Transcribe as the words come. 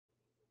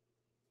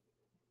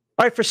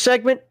All right, for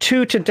segment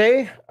 2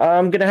 today,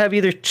 I'm going to have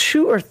either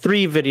 2 or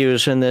 3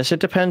 videos in this. It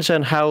depends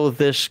on how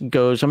this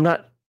goes. I'm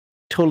not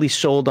totally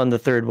sold on the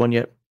third one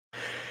yet.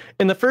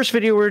 In the first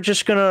video,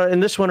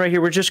 in this one right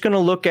here, we're just going to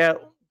look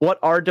at what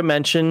are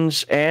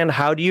dimensions and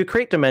how do you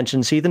create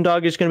dimensions. Heathen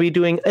Dog is going to be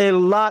doing a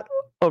lot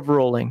of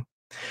rolling.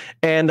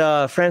 And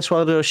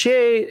Francois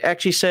Dossier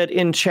actually said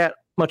in chat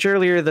much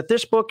earlier that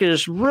this book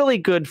is really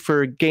good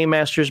for game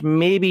masters,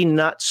 maybe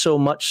not so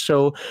much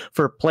so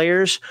for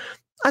players.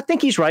 I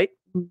think he's right,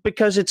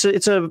 because it's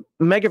a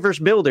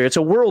Megaverse builder. It's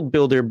a world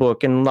builder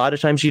book, and a lot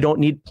of times you don't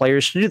need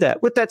players to do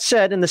that. With that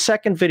said, in the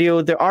second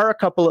video, there are a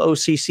couple of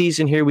OCCs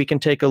in here we can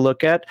take a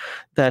look at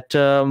that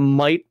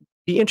might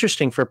be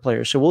interesting for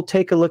players. So we'll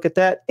take a look at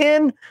that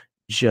in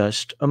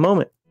just a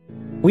moment.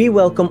 We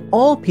welcome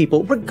all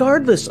people,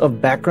 regardless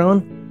of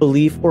background,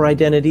 belief, or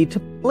identity, to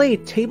play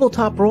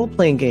tabletop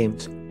role-playing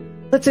games.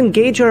 Let's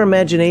engage our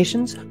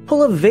imaginations,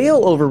 pull a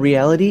veil over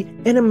reality,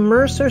 and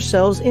immerse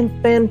ourselves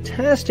in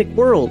fantastic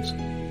worlds.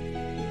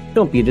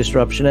 Don't be a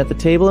disruption at the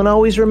table, and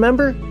always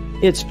remember,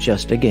 it's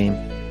just a game.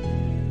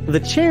 The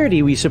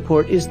charity we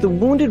support is the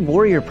Wounded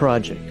Warrior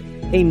Project,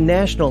 a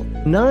national,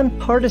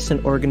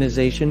 nonpartisan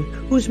organization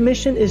whose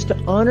mission is to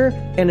honor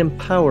and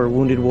empower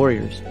wounded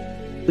warriors.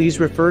 Please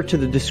refer to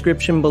the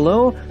description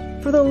below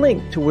for the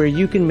link to where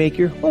you can make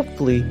your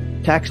hopefully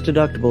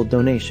tax-deductible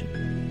donation.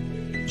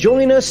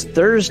 Join us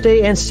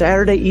Thursday and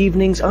Saturday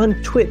evenings on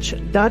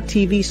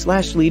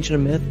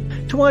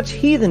twitch.tv/legionofmyth to watch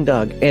Heathen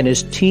Dog and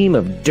his team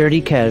of dirty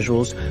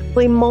casuals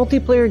play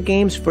multiplayer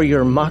games for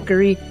your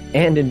mockery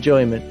and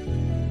enjoyment.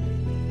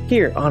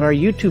 Here on our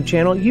YouTube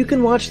channel, you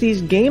can watch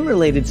these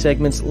game-related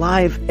segments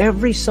live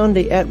every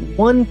Sunday at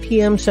 1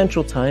 p.m.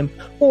 Central Time,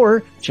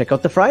 or check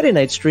out the Friday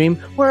night stream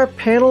where our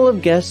panel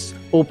of guests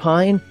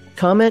opine,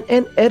 comment,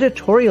 and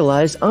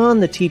editorialize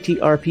on the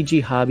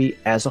TTRPG hobby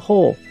as a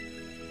whole.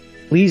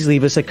 Please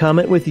leave us a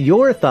comment with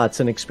your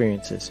thoughts and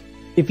experiences.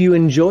 If you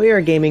enjoy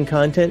our gaming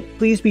content,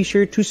 please be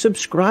sure to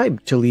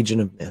subscribe to Legion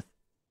of Myth.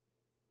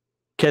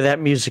 Okay, that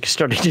music is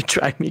starting to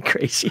drive me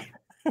crazy.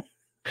 The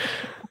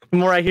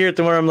more I hear it,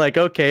 the more I'm like,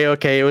 okay,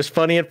 it was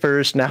funny at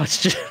first, now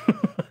it's just... All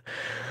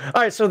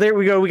right, so there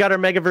we go. We got our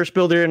Megaverse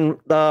builder, and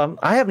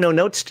I have no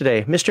notes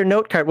today. Mr.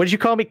 Note Card, what did you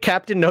call me?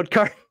 Captain Note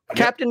Card?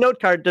 Captain Note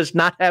Card does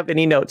not have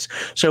any notes.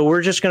 So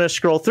we're just going to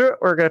scroll through it.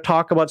 We're going to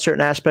talk about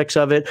certain aspects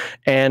of it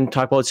and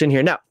talk about what's in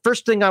here. Now,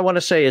 first thing I want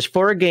to say is,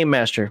 for a game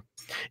master,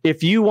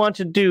 if you want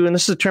to do, and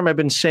this is a term I've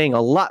been saying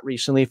a lot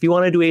recently, if you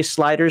want to do a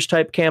sliders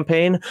type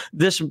campaign,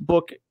 this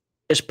book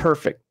is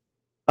perfect.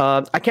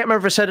 I can't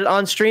remember if I said it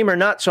on stream or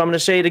not, so I'm going to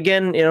say it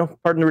again,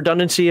 pardon the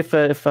redundancy if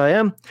I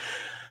am.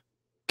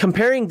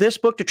 Comparing this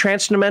book to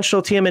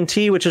Transdimensional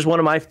TMNT, which is one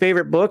of my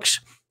favorite books,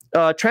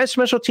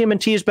 Transdimensional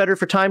TMNT is better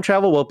for time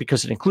travel, well,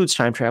 because it includes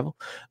time travel,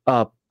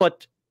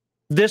 but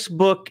this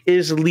book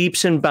is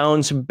leaps and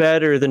bounds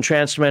better than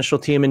Transdimensional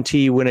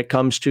TMNT when it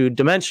comes to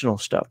dimensional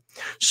stuff.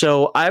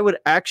 So I would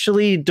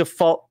actually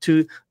default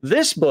to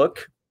this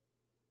book,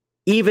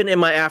 even in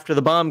my After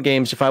the Bomb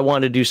games, if I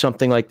want to do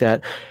something like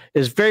that.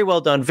 Is very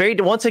well done.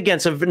 Once again,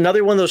 it's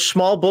another one of those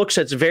small books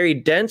that's very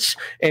dense,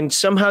 and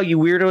somehow you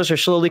weirdos are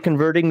slowly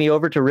converting me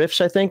over to Rifts,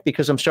 I think,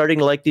 because I'm starting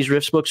to like these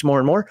Rifts books more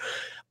and more.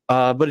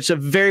 But it's a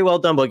very well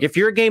done book. If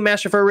you're a game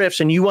master for Rifts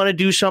and you want to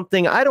do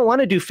something, I don't want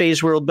to do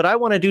Phase World, but I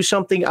want to do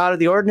something out of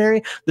the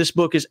ordinary, this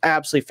book is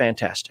absolutely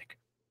fantastic.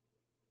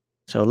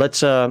 So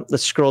let's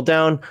scroll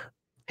down.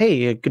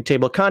 Hey, a good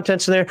table of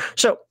contents in there.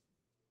 So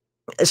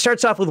it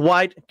starts off with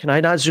wide. Can I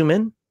not zoom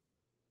in?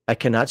 I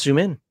cannot zoom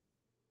in.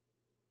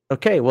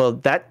 Okay, well,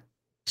 that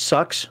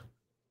sucks.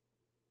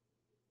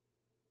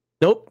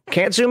 Nope,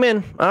 can't zoom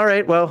in. All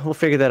right, well, we'll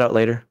figure that out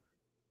later.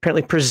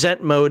 Apparently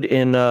present mode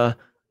in... I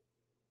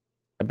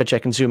bet you I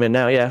can zoom in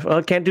now. Yeah, well,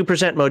 I can't do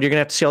present mode. You're going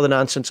to have to see all the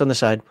nonsense on the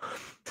side.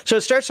 So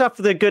it starts off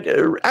with a good,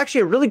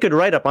 actually a really good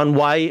write-up on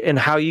why and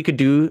how you could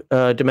do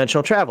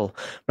dimensional travel.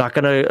 I'm not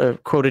going to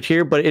quote it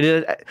here, but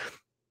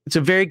it's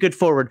a very good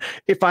forward.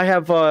 If I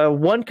have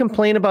one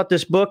complaint about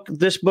this book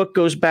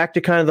goes back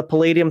to kind of the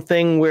Palladium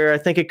thing where I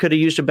think it could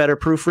have used a better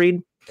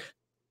proofread.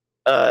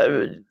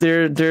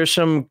 There's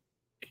some...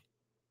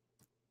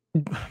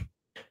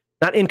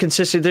 Not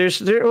inconsistent.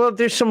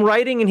 There's some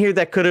writing in here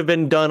that could have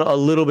been done a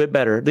little bit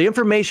better. The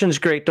information's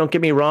great, don't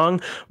get me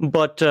wrong,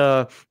 but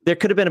there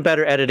could have been a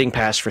better editing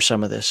pass for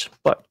some of this.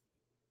 But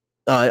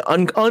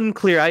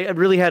unclear. I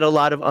really had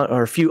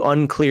a few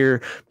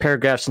unclear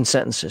paragraphs and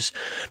sentences.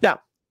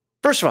 Now,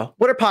 first of all,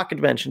 what are pocket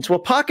dimensions? Well,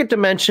 pocket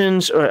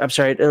dimensions,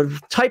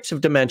 types of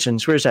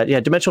dimensions. Where's that?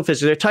 Yeah, dimensional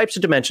physics. There are types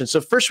of dimensions.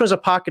 So first one is a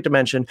pocket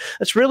dimension.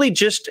 It's really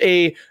just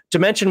a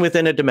dimension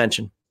within a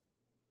dimension.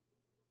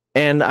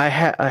 And I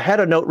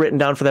had a note written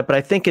down for that, but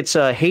I think it's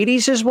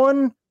Hades is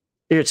one.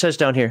 Here, it says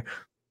down here.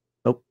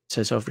 Oh, it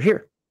says over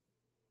here.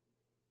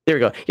 There we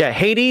go. Yeah,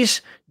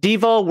 Hades,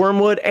 Deval,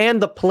 Wormwood, and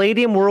the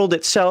Palladium world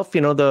itself,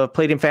 the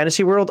Palladium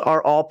fantasy world,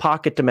 are all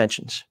pocket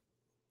dimensions.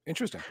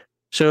 Interesting.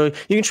 So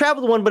you can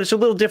travel to one, but it's a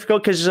little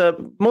difficult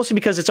mostly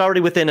because it's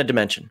already within a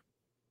dimension.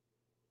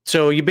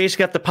 So you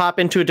basically have to pop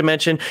into a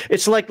dimension.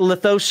 It's like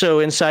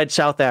Lithoso inside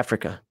South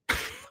Africa.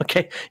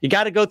 Okay, you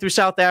got to go through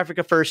South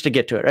Africa first to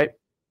get to it, right? I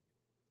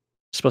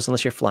suppose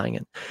unless you're flying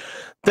in.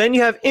 Then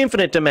you have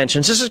infinite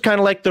dimensions. This is kind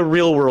of like the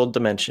real world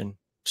dimension,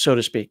 so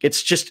to speak.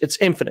 It's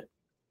infinite.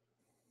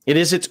 It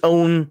is its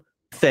own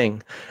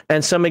thing.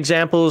 And some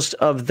examples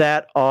of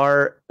that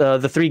are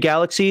the 3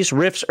 galaxies,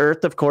 Rifts,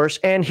 Earth, of course,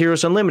 and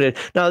Heroes Unlimited.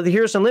 Now, the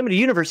Heroes Unlimited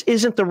universe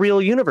isn't the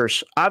real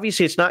universe.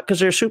 Obviously, it's not because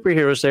there are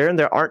superheroes there and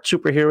there aren't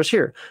superheroes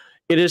here.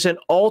 It is an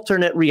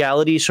alternate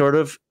reality sort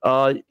of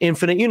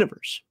infinite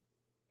universe.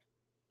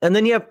 And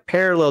then you have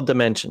parallel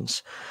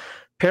dimensions.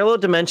 Parallel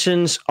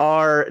dimensions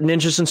are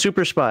ninjas and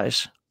super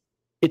spies.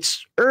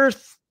 It's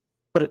Earth,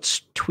 but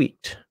it's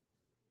tweaked.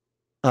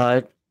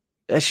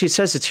 As she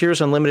says, it's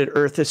Heroes Unlimited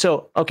Earth.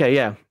 So, okay,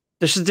 yeah,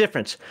 this is the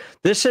difference.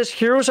 This says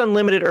Heroes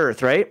Unlimited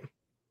Earth, right?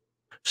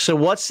 So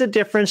what's the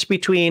difference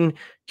between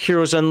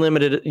Heroes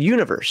Unlimited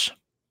Universe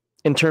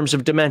in terms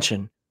of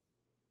dimension?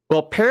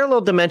 Well,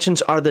 parallel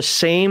dimensions are the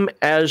same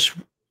as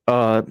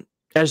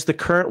the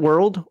current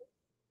world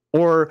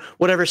or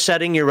whatever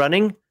setting you're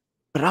running,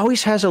 but it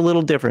always has a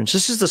little difference.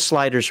 This is the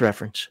Sliders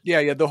reference.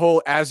 Yeah, the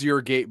whole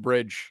Azure Gate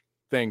Bridge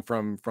thing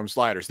from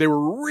Sliders. They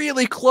were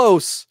really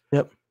close.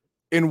 Yep.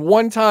 In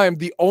one time,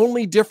 the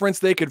only difference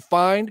they could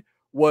find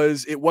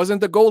was it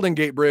wasn't the Golden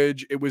Gate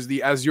Bridge, it was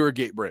the Azure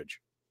Gate Bridge.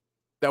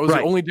 That was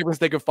the only difference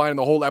they could find in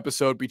the whole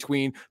episode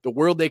between the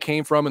world they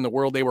came from and the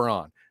world they were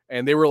on.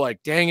 And they were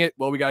like, dang it,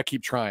 well, we got to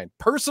keep trying.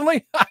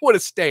 Personally, I would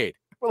have stayed.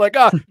 We're like,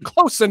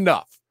 close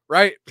enough,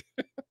 right?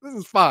 This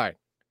is fine.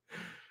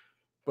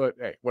 But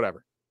hey,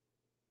 whatever.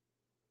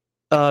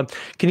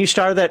 Can you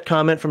start that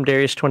comment from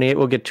Darius28?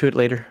 We'll get to it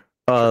later.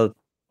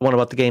 One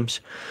about the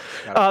games.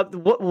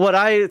 What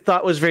I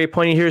thought was very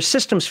poignant here is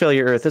systems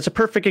failure Earth. It's a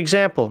perfect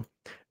example.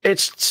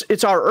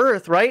 It's our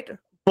Earth, right?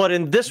 But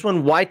in this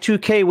one,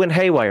 Y2K went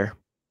haywire.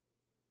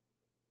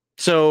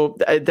 So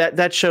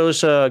that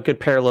shows a good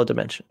parallel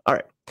dimension. All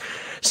right.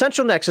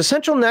 Central Nexus.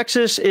 Central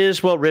Nexus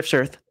is, well, Rift's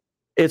Earth.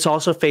 It's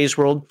also Phase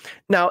World.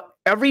 Now,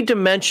 every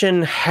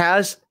dimension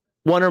has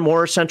one or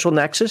more central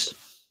nexuses,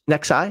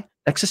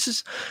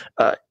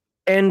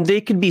 and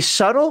they can be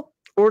subtle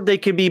or they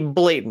can be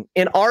blatant.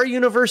 In our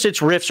universe,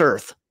 it's Rift's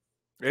Earth.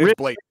 It's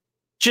blatant.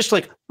 Just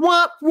like,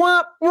 womp,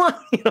 womp, womp.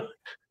 You know,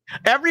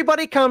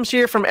 everybody comes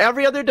here from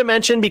every other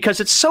dimension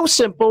because it's so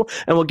simple,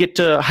 and we'll get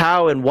to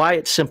how and why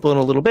it's simple in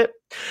a little bit.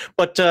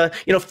 But,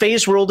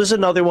 Phase World is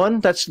another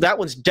one. That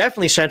one's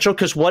definitely central,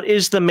 because what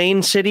is the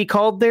main city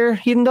called there,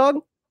 Heathen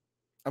Dog?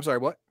 I'm sorry,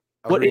 what?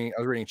 I was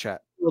reading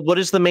chat. What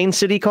is the main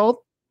city called?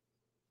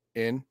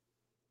 In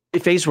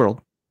Phase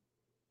World.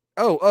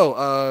 Is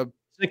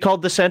it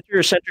called the Center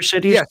or Center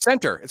City? Yeah,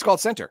 Center. It's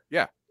called Center.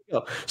 Yeah.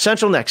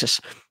 Central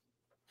Nexus.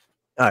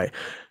 All right.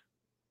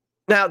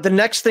 Now, the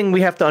next thing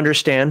we have to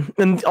understand,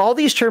 and all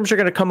these terms are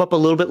going to come up a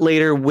little bit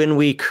later when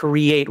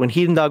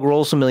Heathen Dog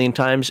rolls a million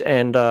times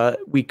and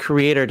we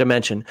create our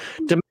dimension.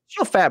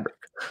 Dimensional fabric.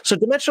 So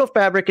dimensional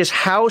fabric is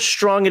how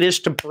strong it is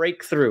to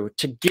break through,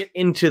 to get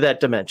into that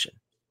dimension.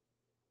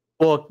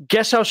 Well,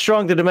 guess how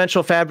strong the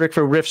dimensional fabric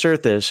for Rift's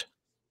Earth is?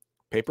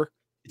 Paper?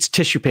 It's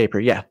tissue paper,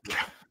 yeah.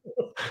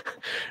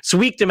 It's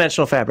weak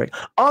dimensional fabric.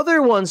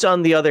 Other ones,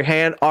 on the other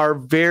hand, are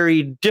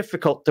very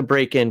difficult to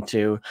break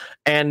into.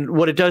 And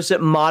what it does,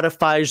 it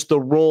modifies the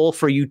roll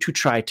for you to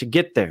try to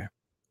get there.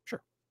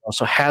 Sure.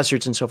 Also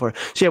hazards and so forth.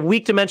 So you have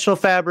weak dimensional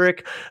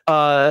fabric.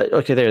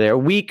 Okay, there.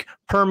 Weak,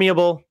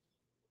 permeable.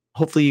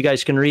 Hopefully you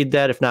guys can read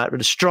that. If not,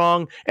 it is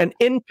strong and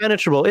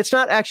impenetrable. It's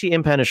not actually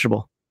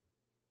impenetrable,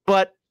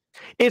 but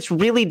it's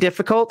really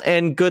difficult,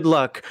 and good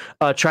luck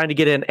trying to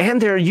get in.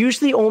 And there are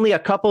usually only a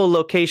couple of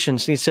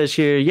locations. And he says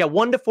here,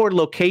 1 to 4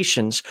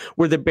 locations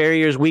where the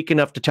barrier is weak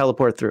enough to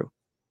teleport through.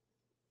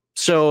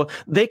 So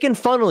they can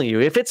funnel you.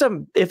 If it's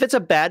a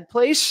bad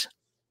place,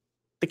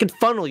 they can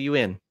funnel you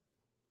in.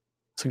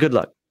 So good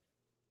luck.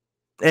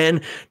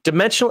 And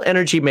dimensional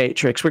energy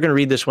matrix. We're going to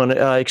read this one.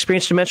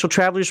 Experienced dimensional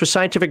travelers with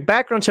scientific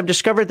backgrounds have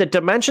discovered that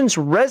dimensions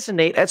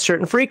resonate at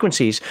certain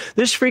frequencies.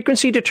 This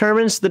frequency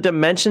determines the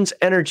dimension's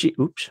energy.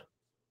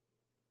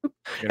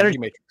 Energy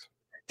matrix.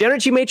 The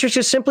energy matrix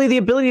is simply the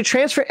ability to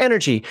transfer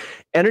energy.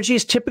 Energy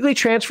is typically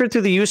transferred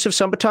through the use of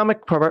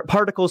subatomic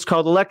particles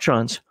called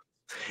electrons.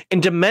 In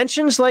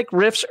dimensions like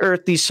Rift's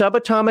Earth, these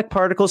subatomic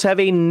particles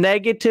have a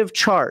negative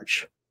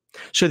charge.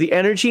 So the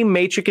energy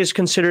matrix is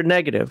considered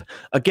negative.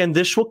 Again,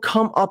 this will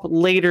come up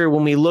later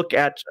when we look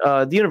at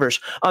the universe.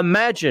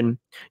 Imagine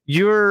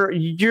you're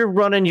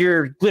running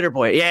your Glitter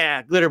Boy.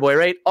 Yeah, Glitter Boy,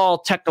 right? All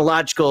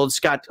technological. It's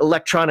got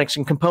electronics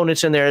and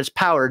components in there. It's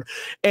powered.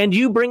 And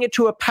you bring it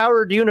to a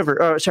powered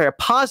universe, a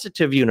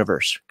positive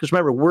universe. Because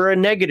remember, we're a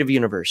negative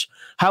universe.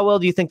 How well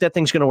do you think that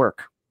thing's going to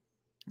work?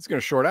 It's going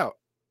to short out.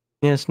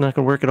 Yeah, it's not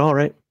going to work at all,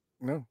 right?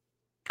 No.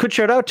 Could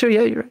short out too.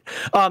 Yeah, you're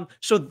right.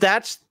 So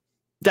that's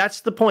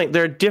the point.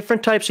 There are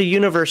different types of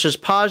universes: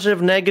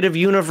 positive, negative,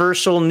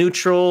 universal,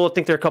 neutral. I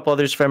think there are a couple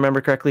others if I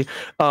remember correctly.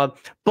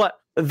 But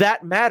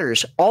that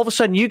matters. All of a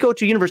sudden you go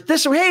to a universe.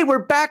 Hey, we're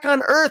back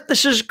on Earth.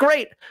 This is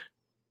great.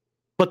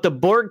 But the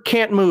Borg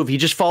can't move. He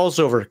just falls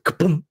over.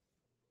 Kaboom.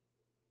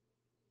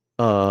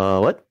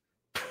 What?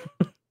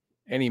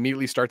 And he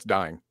immediately starts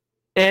dying.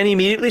 and he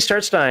immediately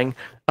starts dying.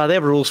 They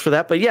have rules for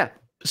that, but yeah.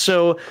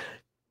 So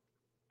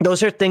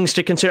those are things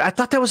to consider. I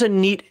thought that was a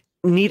neat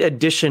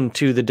addition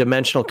to the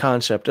dimensional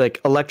concept. Like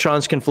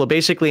electrons can flow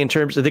basically in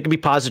terms of, they can be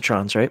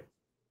positrons, right?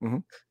 Mm-hmm.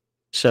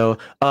 So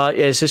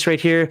is this right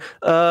here?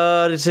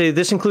 Let's say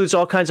this includes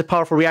all kinds of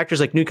powerful reactors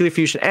like nuclear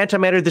fusion,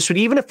 antimatter. This would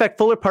even affect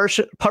full or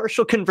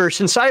partial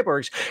conversion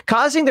cyborgs,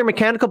 causing their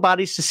mechanical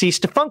bodies to cease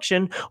to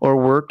function or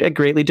work at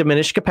greatly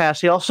diminished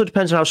capacity. It also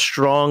depends on how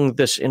strong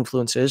this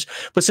influence is.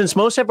 But since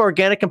most have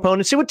organic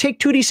components, it would take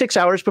 2d6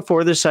 hours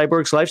before the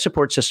cyborg's life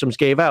support systems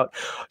gave out.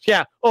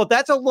 Yeah. Oh,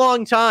 that's a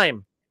long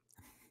time.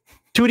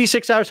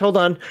 2d6 hours. Hold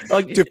on.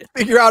 To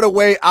figure out a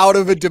way out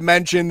of a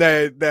dimension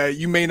that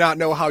you may not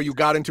know how you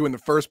got into in the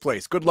first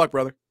place. Good luck,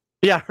 brother.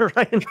 Yeah,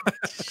 right.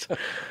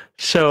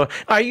 So,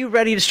 are you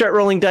ready to start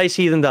rolling dice,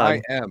 Heathen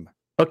Dog? I am.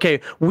 Okay,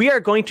 we are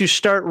going to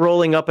start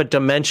rolling up a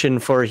dimension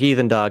for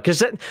Heathen Dog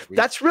because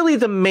that's really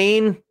the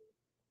main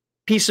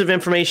piece of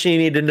information you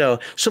need to know.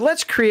 So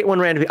let's create one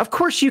randomly. Of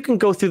course, you can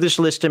go through this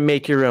list and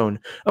make your own.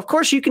 Of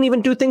course, you can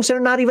even do things that are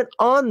not even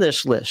on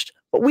this list.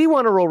 But we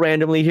want to roll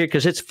randomly here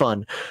because it's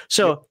fun.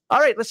 So, all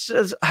right,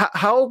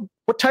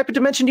 what type of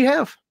dimension do you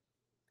have?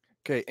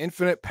 Okay,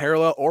 infinite,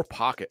 parallel, or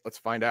pocket. Let's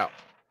find out.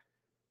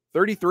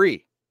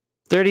 33.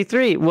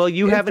 33. Well,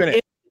 you have an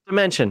infinite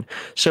dimension,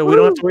 so we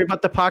don't have to worry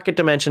about the pocket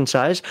dimension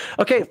size.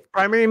 Okay,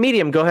 primary,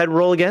 medium. Go ahead and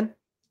roll again.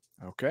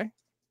 Okay.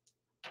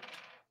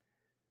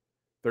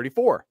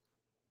 34.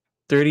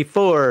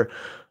 34.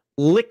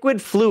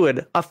 Liquid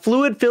fluid. A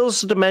fluid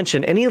fills the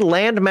dimension. Any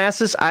land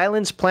masses,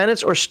 islands,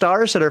 planets, or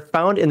stars that are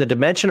found in the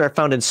dimension are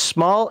found in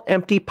small,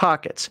 empty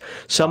pockets.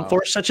 Some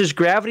force, such as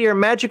gravity or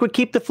magic, would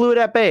keep the fluid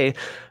at bay.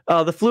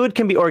 The fluid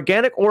can be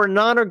organic or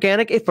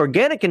non-organic. If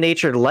organic in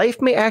nature,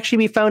 life may actually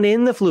be found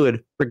in the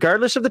fluid.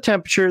 Regardless of the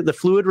temperature, the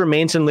fluid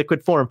remains in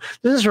liquid form.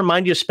 Does this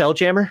remind you of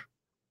Spelljammer?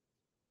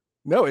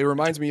 No, it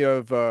reminds me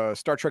of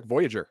Star Trek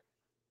Voyager.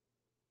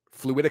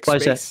 Fluidic Why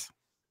space.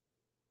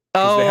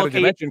 Oh, they had a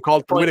dimension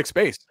called fluidic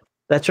space.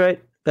 That's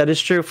right. That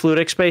is true.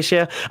 Fluidic space,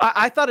 yeah.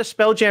 I thought of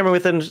Spelljammer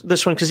within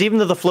this one because even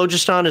though the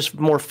phlogiston is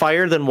more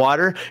fire than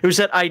water, it was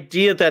that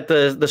idea that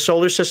the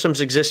solar systems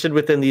existed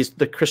within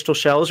the crystal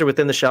shells or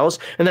within the shells,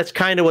 and that's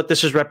kind of what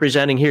this is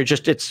representing here.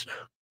 Just it's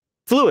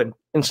fluid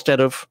instead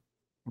of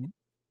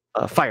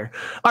fire.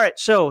 All right,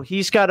 so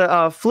he's got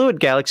a fluid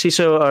galaxy,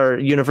 our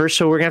universe.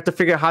 So we're gonna have to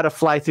figure out how to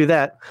fly through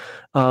that.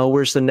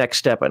 Where's the next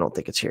step? I don't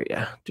think it's here.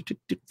 Yeah.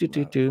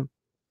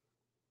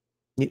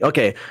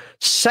 Okay,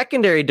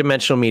 secondary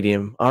dimensional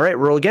medium. All right,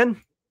 roll again.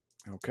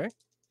 Okay.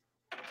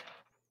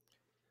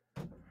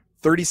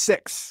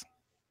 36.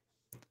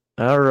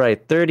 All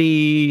right,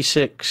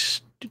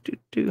 36.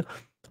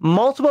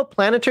 Multiple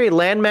planetary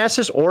land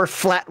masses or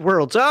flat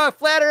worlds. Oh,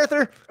 flat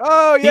earther.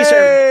 Oh,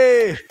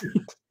 yay!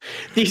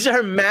 These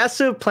are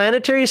massive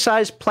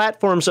planetary-sized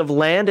platforms of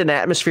land and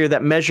atmosphere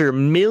that measure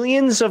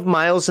millions of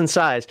miles in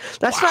size.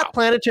 That's not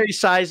planetary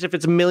size if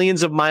it's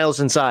millions of miles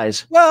in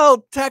size.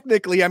 Well,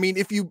 technically, I mean,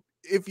 if you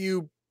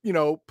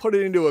put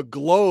it into a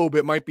globe,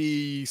 it might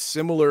be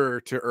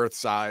similar to Earth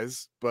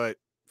size, but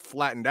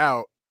flattened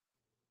out.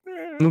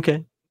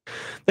 Okay.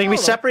 They can be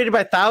separated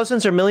by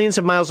thousands or millions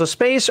of miles of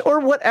space, or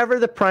whatever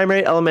the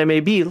primary element may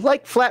be,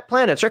 like flat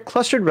planets are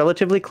clustered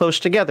relatively close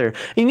together.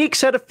 A unique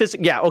set of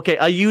physics. Yeah, okay.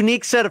 A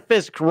unique set of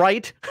physics,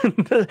 right?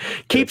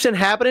 Keeps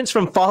inhabitants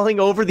from falling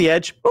over the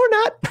edge or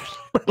not.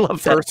 I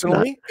love that.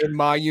 Personally, in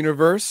my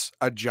universe,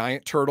 a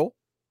giant turtle.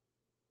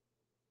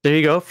 There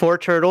you go. 4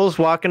 turtles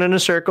walking in a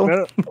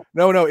circle.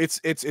 No.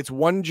 It's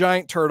one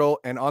giant turtle,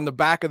 and on the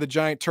back of the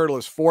giant turtle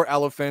is 4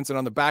 elephants, and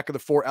on the back of the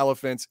 4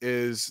 elephants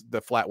is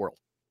the flat world.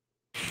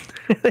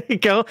 There you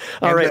go.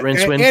 All right,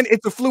 Rincewind. And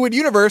it's a fluid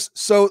universe,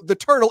 so the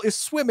turtle is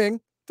swimming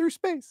through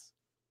space.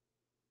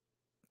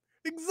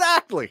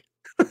 Exactly.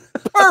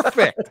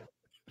 Perfect.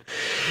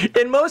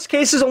 In most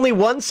cases, only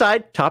one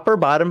side, top or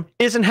bottom,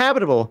 is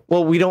inhabitable.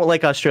 Well, we don't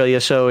like Australia,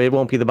 so it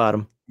won't be the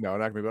bottom. No,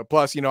 not gonna be. But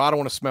plus, I don't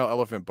want to smell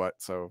elephant butt,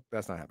 so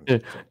that's not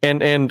happening.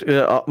 And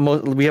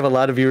we have a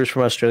lot of viewers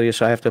from Australia,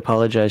 so I have to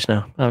apologize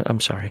now. I'm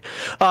sorry.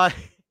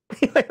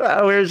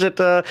 Where is it?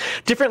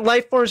 Different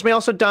life forms may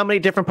also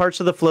dominate different parts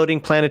of the floating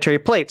planetary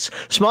plates.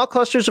 Small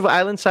clusters of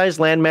island-sized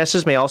land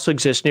masses may also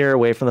exist near or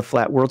away from the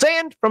flat worlds,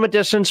 and from a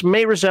distance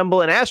may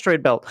resemble an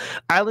asteroid belt.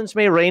 Islands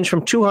may range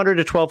from 200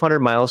 to 1,200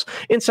 miles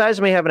in size,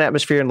 may have an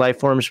atmosphere and life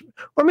forms,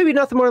 or maybe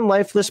nothing more than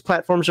lifeless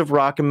platforms of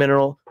rock and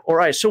mineral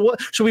or ice. So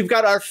we've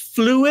got our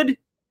fluid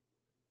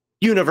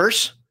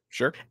universe.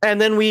 Sure.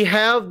 And then we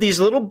have these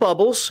little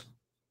bubbles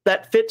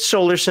that fit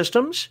solar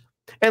systems.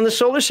 And the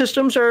solar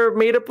systems are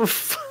made up of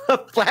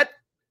flat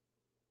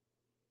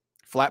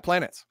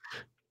planets.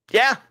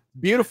 Yeah.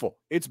 Beautiful.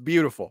 It's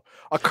beautiful.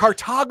 A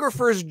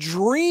cartographer's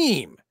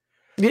dream.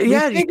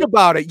 Yeah. Think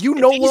about it. You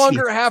no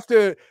longer have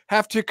to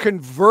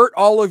convert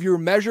all of your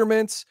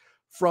measurements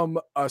from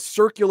a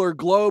circular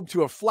globe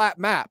to a flat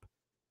map.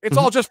 It's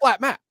all just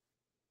flat map.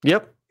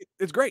 Yep.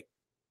 It's great.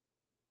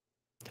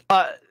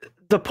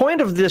 The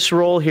point of this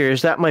role here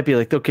is that might be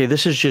like, okay,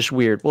 this is just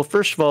weird. Well,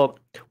 first of all,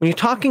 when you're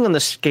talking on the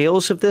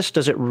scales of this,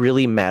 does it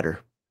really matter?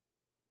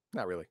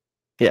 Not really.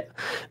 Yeah.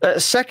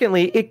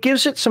 Secondly, it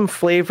gives it some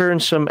flavor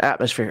and some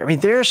atmosphere. I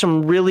mean, there are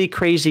some really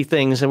crazy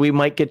things that we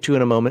might get to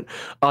in a moment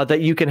that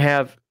you can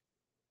have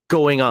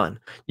going on.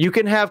 You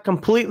can have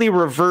completely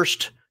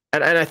reversed,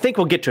 and I think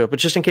we'll get to it, but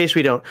just in case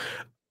we don't,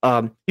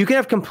 you can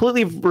have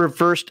completely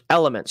reversed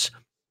elements,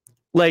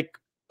 like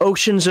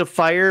oceans of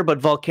fire, but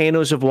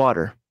volcanoes of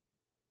water.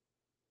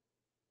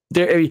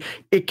 There,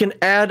 it can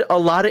add a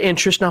lot of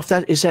interest. Now, if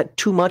is that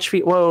too much for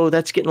you? Whoa,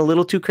 that's getting a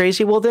little too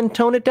crazy. Well, then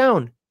tone it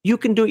down. You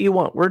can do what you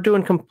want. We're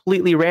doing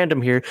completely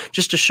random here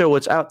just to show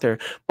what's out there.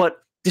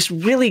 But this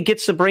really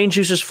gets the brain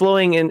juices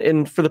flowing,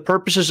 and for the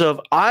purposes of,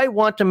 I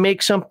want to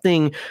make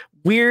something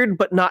weird,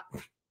 but not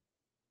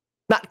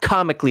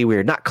comically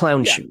weird, not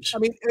clown shoes. I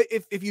mean,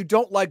 if you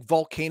don't like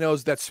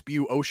volcanoes that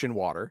spew ocean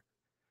water,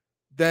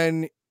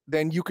 then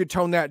you could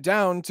tone that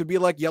down to be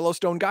like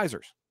Yellowstone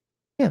geysers.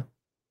 Yeah.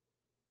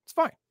 It's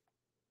fine.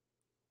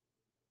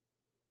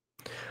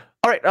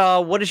 All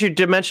right. What is your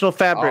dimensional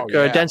fabric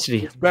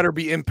density? It better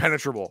be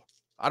impenetrable.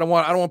 I don't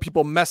want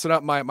people messing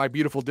up my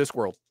beautiful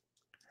Discworld.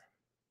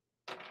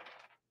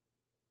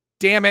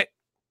 Damn it.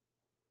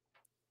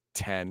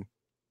 10.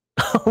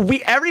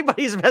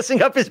 Everybody's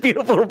messing up his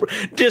beautiful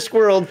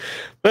Discworld.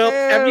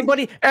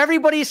 Well,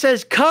 everybody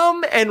says,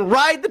 come and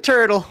ride the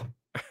turtle.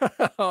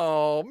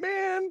 Oh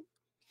man.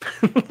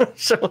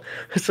 So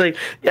it's like,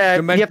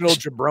 dimensional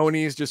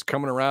jabronis just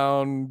coming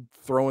around,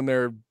 throwing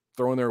their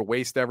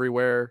waste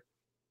everywhere.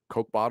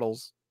 Coke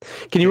bottles.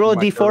 Can you roll a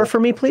D4 for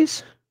me,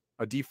 please?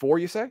 A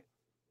D4, you say?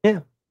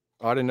 Yeah.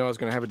 Oh, I didn't know I was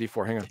going to have a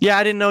D4. Hang on. Yeah,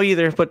 I didn't know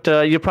either, but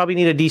you'll probably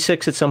need a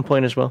D6 at some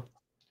point as well.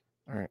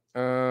 All right.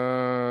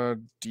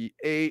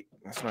 D8.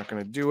 That's not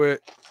going to do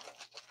it.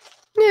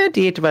 Yeah,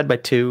 D8 divided by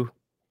 2.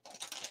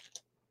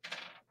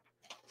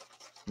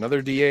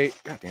 Another D8.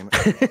 God damn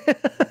it.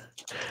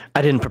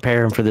 I didn't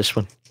prepare him for this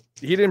one.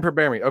 He didn't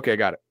prepare me. Okay,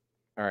 got it.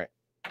 All right.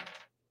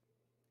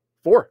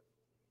 4.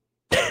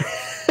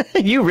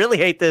 You really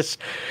hate this.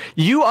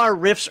 You are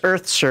Rift's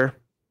Earth, sir.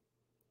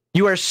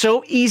 You are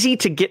so easy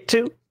to get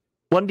to.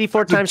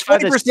 1d4 times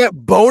 5. 20%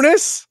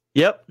 bonus?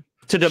 Yep.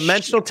 To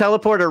dimensional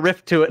teleport or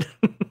Rift to it.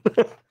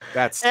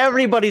 That's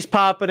everybody's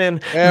popping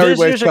in.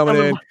 Everybody's coming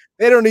in.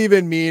 They don't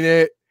even mean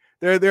it.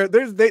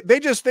 They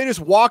just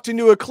walked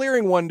into a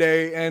clearing one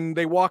day and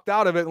they walked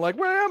out of it and like,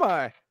 where am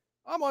I?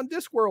 I'm on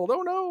Discworld.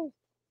 Oh no.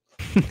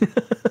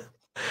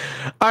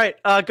 All right.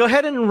 Go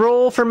ahead and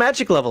roll for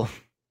magic level.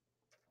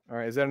 All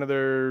right, is that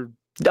another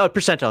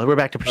percentile? We're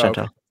back to percentile.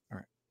 Oh, okay. All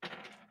right.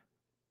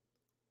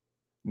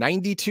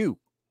 92.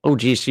 Oh,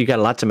 geez, you got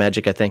lots of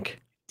magic, I think.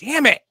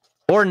 Damn it.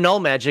 Or null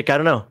magic, I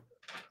don't know.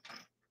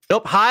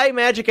 Nope, high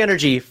magic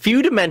energy.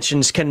 Few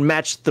dimensions can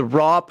match the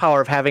raw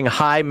power of having a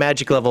high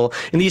magic level.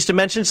 In these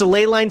dimensions, the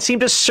ley lines seem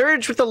to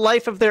surge with a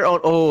life of their own.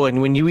 Oh,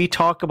 and when we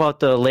talk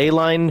about the ley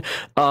line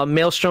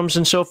maelstroms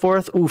and so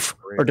forth,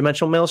 or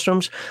dimensional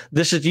maelstroms,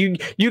 this is you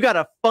got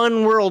a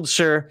fun world,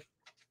 sir.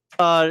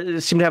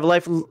 Seem to have a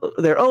life of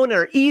their own and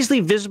are easily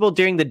visible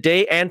during the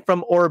day and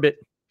from orbit.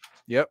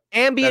 Yep.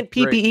 Ambient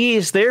PPE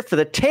is there for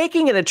the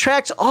taking and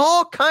attracts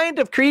all kind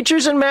of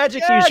creatures and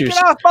magic users.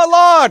 Get off my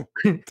lawn!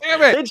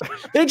 Damn it!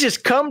 They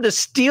just come to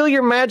steal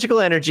your magical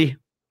energy.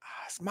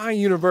 It's my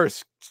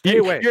universe. Stay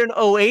away. You're an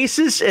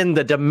oasis in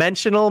the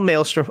dimensional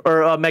maelstrom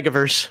or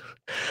Megaverse.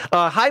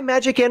 High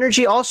magic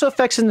energy also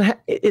affects the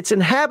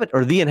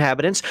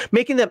inhabitants,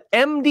 making them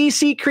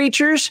MDC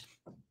creatures.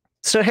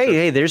 So,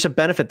 hey, there's a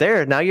benefit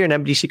there. Now you're an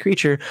MDC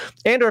creature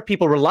and or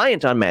people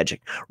reliant on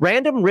magic.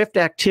 Random rift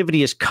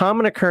activity is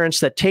common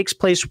occurrence that takes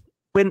place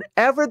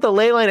whenever the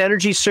ley line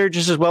energy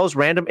surges, as well as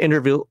random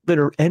intervals.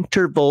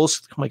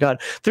 Oh, my God.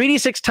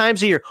 3d6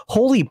 times a year.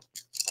 Holy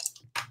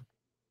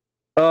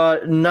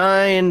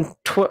 9,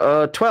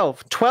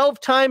 12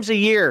 times a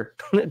year.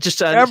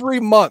 Just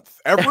every month,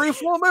 every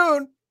full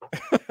moon.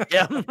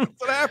 Yeah. That's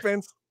what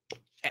happens.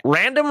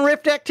 Random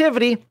rift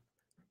activity.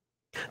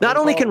 Not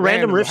only can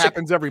random rifts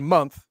happens every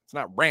month, it's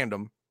not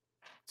random.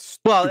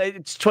 Well,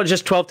 it's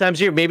just 12 times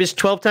a year. Maybe it's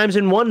 12 times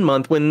in 1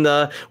 month when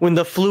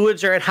the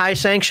fluids are at high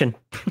sanction.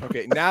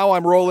 Okay, now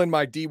I'm rolling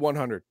my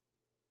D100.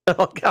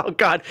 Oh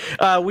God!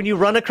 When you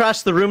run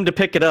across the room to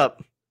pick it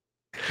up,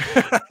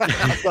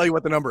 I'll tell you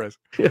what the number is.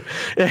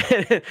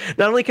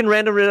 Not only can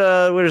random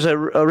rift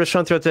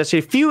run throughout the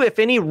city, few, if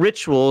any,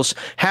 rituals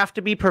have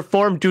to be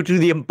performed due to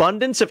the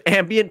abundance of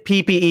ambient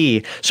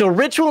PPE. So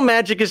ritual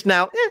magic is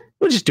now,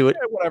 we'll just do it.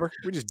 Yeah, whatever.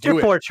 We just do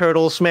it. Poor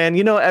turtles, man.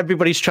 You know,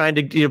 everybody's trying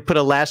to put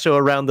a lasso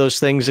around those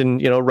things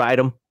and, ride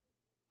them.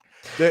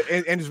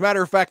 And as a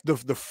matter of fact,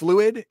 the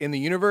fluid in the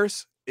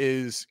universe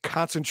is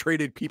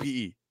concentrated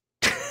PPE.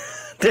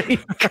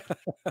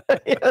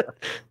 Yeah.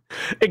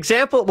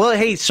 Example. Well,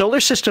 hey, solar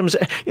systems.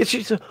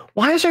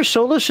 Why is our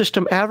solar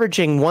system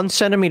averaging 1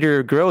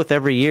 centimeter growth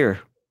every year?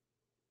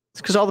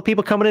 It's because all the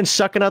people coming in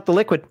sucking out the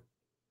liquid.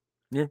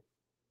 Yeah.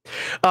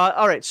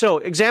 All right. So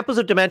examples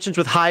of dimensions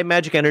with high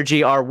magic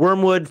energy are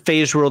Wormwood,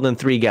 Phase World, and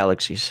 3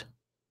 galaxies.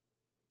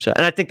 So,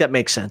 and I think that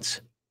makes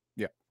sense.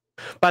 Yeah.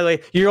 By the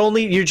way,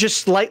 you're just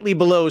slightly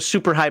below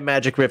super high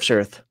magic Rift's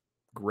Earth.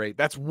 Great.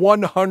 That's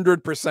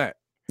 100%.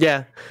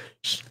 Yeah.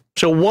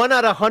 So 1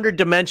 out of 100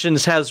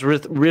 dimensions has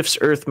Rift's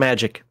Earth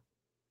magic.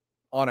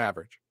 On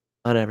average.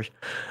 On average.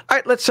 All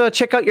right, let's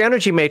check out your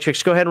energy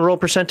matrix. Go ahead and roll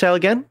percentile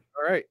again.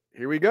 All right,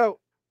 here we go.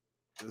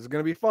 This is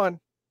going to be fun.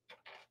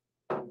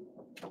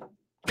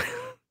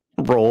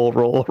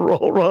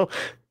 Roll.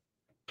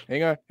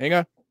 Hang on.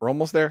 We're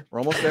almost there.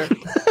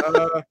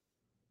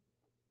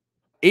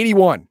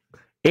 81.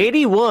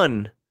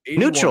 81.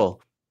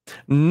 Neutral.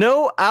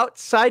 No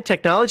outside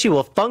technology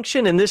will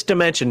function in this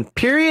dimension.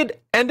 Period.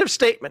 End of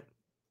statement.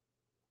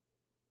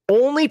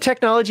 Only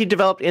technology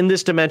developed in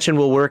this dimension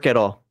will work at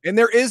all. And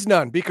there is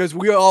none because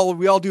we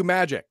all do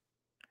magic.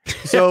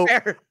 So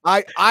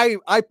I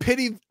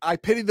pity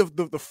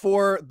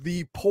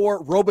the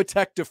poor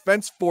Robotech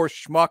Defense Force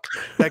schmuck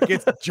that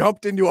gets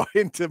jumped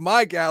into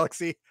my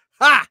galaxy.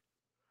 Ha!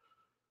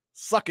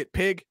 Suck it,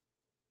 pig.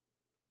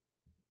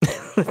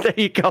 There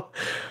you go.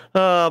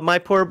 My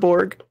poor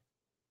Borg.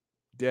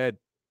 Dead.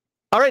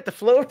 All right, the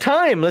flow of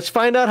time. Let's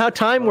find out how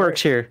time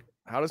works here.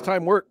 How does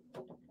time work?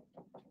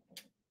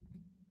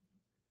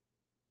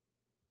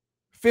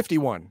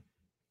 51.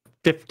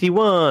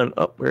 51.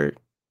 Oh, we're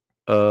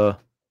here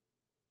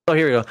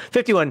we go.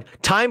 51.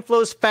 Time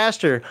flows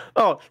faster.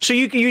 Oh, so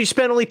you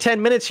spend only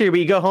 10 minutes here, but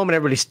you go home and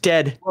everybody's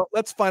dead. Well,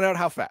 let's find out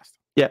how fast.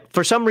 Yeah,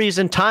 for some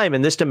reason, time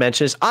in this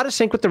dimension is out of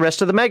sync with the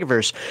rest of the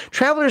Megaverse.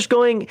 Travelers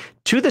going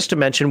to this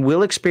dimension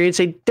will experience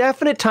a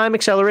definite time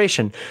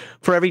acceleration.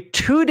 For every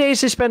 2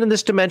 days they spend in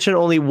this dimension,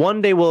 only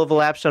 1 day will have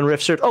elapsed on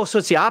Rift's Earth. Oh, so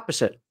it's the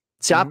opposite.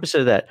 It's the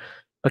opposite of that.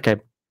 Okay.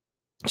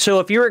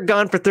 So if you were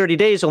gone for 30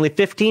 days, only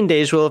 15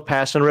 days will have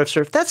passed on Rift's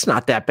Earth. That's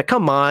not that, but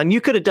come on.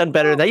 You could have done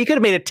better than that. You could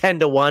have made it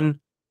 10-1.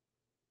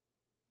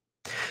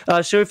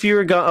 So if you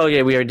were gone, oh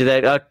yeah, we already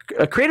did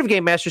that. Creative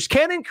game masters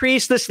can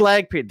increase this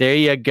lag period. There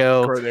you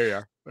go. There you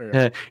are.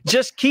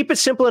 Just keep it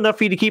simple enough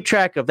for you to keep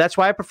track of. That's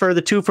why I prefer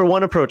the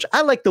 2-for-1 approach.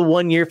 I like the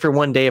 1 year for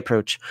 1 day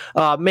approach.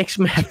 Makes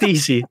math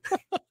easy.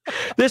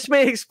 This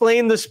may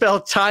explain the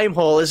spell time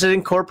hole as it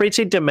incorporates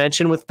a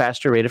dimension with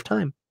faster rate of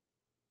time.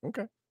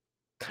 Okay.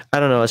 I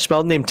don't know. A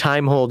spell named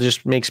time hole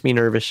just makes me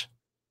nervous.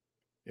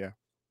 Yeah.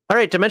 All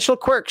right. Dimensional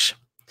quirks.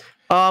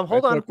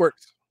 Hold on.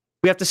 Quirks.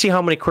 We have to see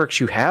how many quirks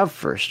you have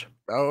first.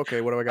 Oh, okay.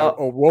 What do I got?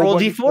 Roll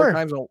a D4.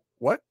 Times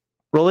what?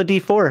 Roll a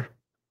D4.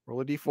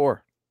 Roll a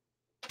D4.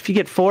 If you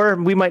get 4,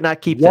 we might not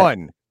keep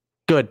 1. That.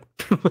 Good.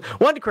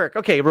 1 quirk.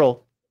 Okay,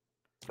 roll.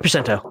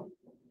 Percentile.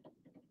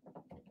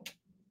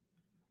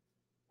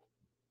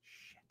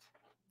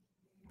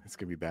 It's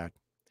going to be bad.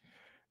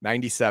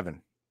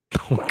 97.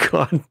 Oh,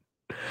 God.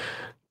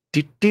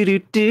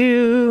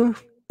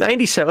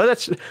 97.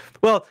 That's,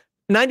 well,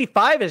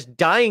 95 is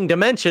dying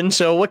dimension,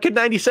 so what could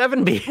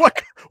 97 be?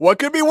 What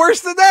could be worse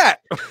than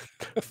that?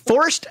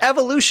 Forced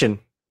evolution.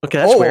 Okay,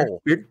 that's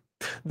weird.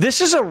 This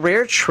is a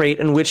rare trait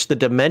in which the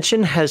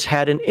dimension has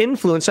had an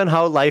influence on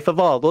how life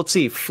evolved. Let's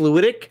see,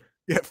 fluidic.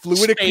 Yeah,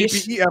 fluidic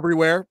space, PPE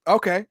everywhere.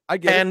 Okay, I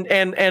get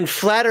it. And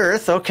flat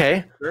Earth.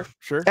 Okay.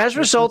 Sure. As a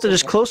result, it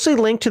is closely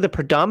linked to the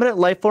predominant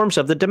life forms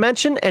of the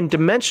dimension, and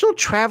dimensional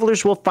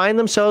travelers will find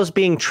themselves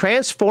being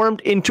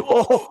transformed into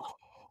dimensional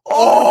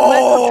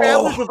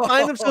travelers will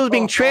find themselves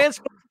being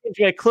transformed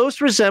into a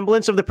close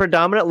resemblance of the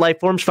predominant life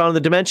forms found in the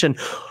dimension.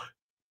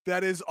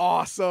 That is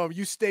awesome.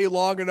 You stay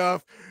long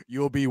enough,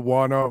 you'll be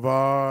one of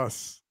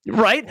us.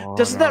 Right?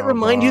 Doesn't that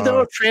remind you,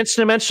 though, of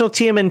transdimensional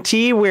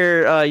TMNT,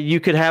 where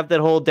you could have that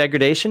whole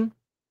degradation?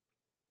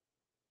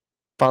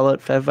 Fallout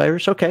FEV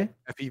virus? Okay.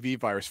 FEV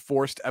virus,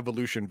 forced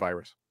evolution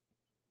virus.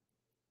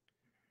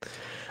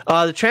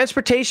 The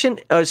transportation.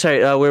 Oh, sorry.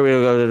 Where we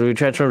go? We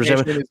transform.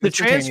 The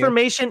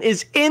transformation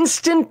is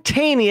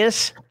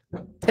instantaneous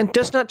and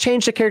does not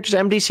change the character's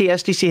MDC,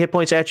 SDC, hit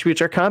points,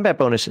 attributes, or combat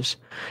bonuses.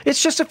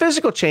 It's just a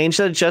physical change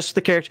that adjusts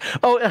the character.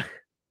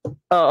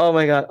 Oh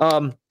my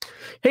God.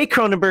 Hey,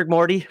 Cronenberg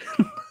Morty.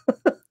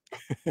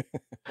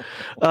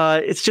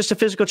 It's just a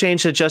physical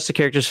change that adjusts the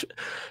characters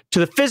to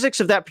the physics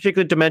of that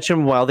particular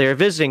dimension while they're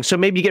visiting. So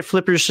maybe you get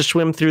flippers to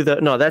swim through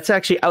the. No, that's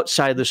actually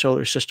outside the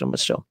solar system, but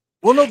still.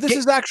 Well, no, this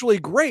is actually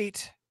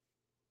great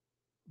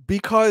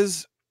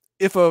because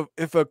if a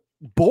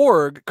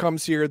Borg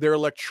comes here, their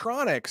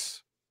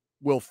electronics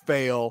will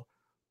fail,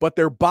 but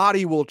their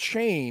body will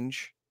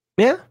change.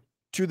 Yeah.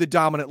 To the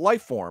dominant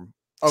life form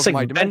of it's like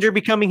my dimension. Bender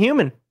becoming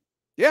human.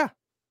 Yeah.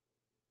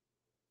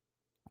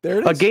 There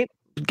it is.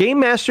 Game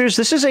masters,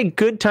 this is a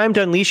good time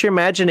to unleash your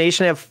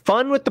imagination and have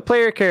fun with the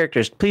player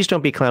characters. Please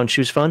don't be clown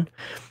shoes fun.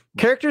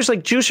 Characters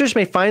like juicers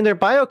may find their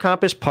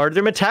biocompass part of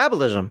their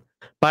metabolism.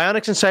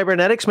 Bionics and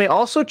cybernetics may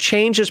also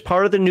change as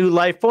part of the new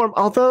life form,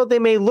 although they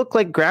may look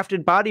like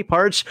grafted body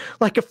parts,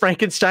 like a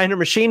Frankenstein or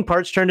machine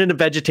parts turned into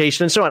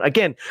vegetation and so on.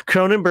 Again,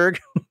 Cronenberg.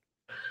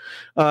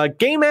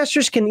 Game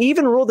masters can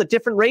even rule that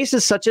different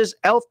races, such as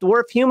elf,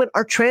 dwarf, human,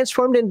 are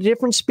transformed into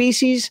different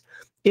species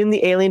in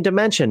the alien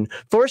dimension.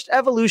 Forced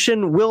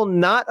evolution will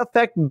not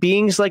affect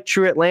beings like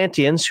true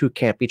Atlanteans, who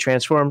can't be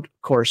transformed,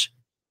 of course.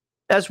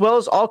 as well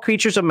as all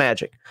creatures of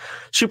magic.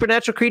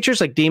 Supernatural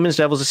creatures like demons,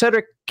 devils,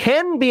 etc.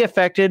 can be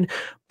affected,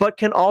 but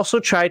can also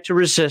try to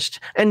resist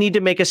and need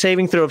to make a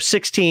saving throw of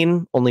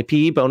 16, only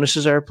PE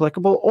bonuses are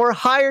applicable, or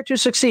higher to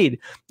succeed.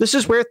 This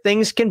is where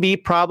things can be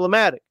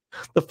problematic.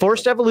 The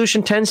forced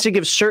evolution tends to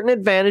give certain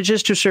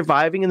advantages to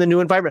surviving in the new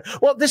environment.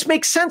 Well, this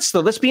makes sense,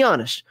 though. Let's be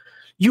honest.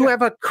 You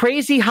have a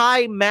crazy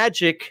high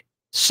magic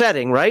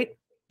setting, right?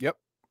 Yep.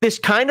 This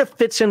kind of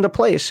fits into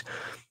place.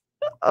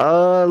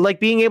 Like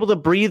being able to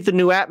breathe the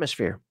new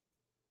atmosphere.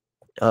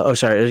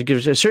 It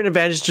gives a certain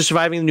advantage to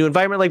surviving in the new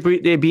environment, like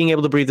being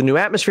able to breathe the new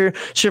atmosphere,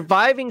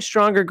 surviving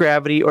stronger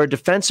gravity, or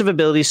defensive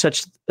abilities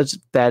such as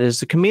that is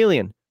the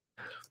chameleon.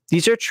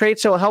 These are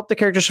traits that will help the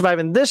character survive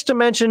in this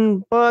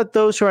dimension, but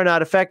those who are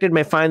not affected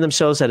may find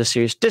themselves at a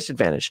serious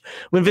disadvantage.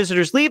 When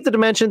visitors leave the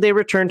dimension, they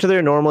return to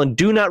their normal and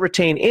do not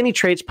retain any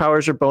traits,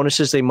 powers, or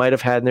bonuses they might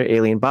have had in their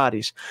alien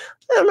bodies.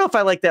 I don't know if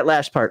I like that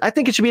last part. I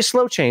think it should be a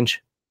slow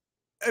change.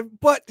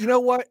 But you know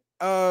what?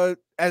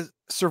 As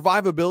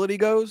survivability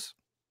goes,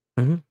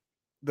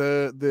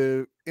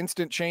 the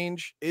instant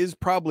change is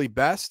probably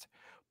best.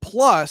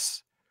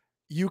 Plus,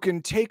 you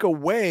can take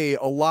away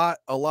a lot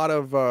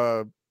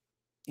of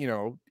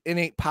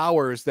innate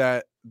powers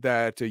that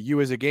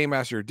you as a game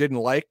master didn't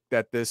like,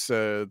 that this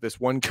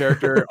one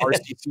character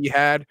RCC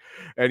had,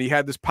 and he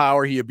had this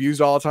power he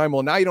abused all the time.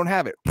 Well, now you don't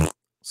have it.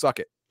 Suck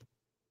it.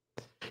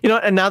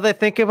 And now that I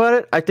think about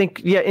it, I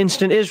think,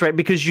 instant is right,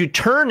 because you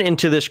turn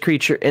into this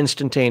creature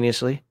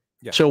instantaneously.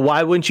 Yeah. So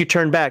why wouldn't you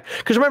turn back?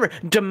 Because remember,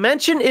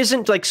 dimension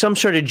isn't like some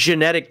sort of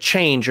genetic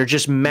change or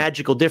just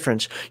magical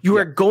difference. You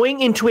are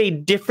going into a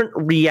different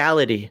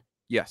reality.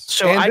 Yes.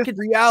 So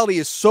reality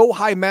is so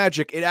high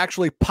magic, it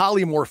actually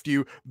polymorphed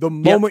you the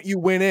moment you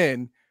went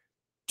in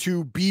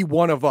to be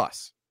one of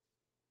us,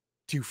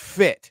 to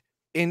fit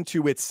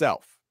into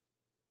itself.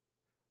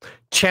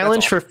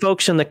 Challenge for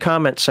folks in the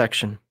comment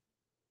section.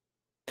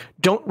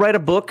 Don't write a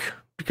book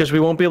because we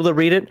won't be able to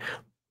read it,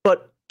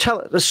 but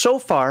tell us so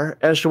far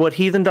as to what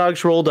Heathen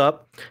Dog's rolled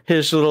up,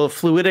 his little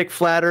fluidic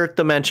flat earth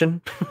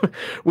dimension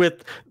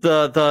with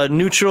the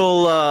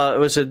neutral,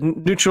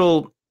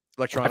 neutral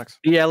electronics.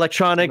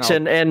 Electronics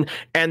and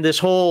this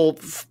whole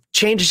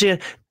changes.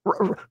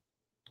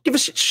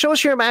 Show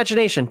us your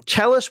imagination.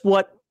 Tell us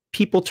what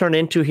people turn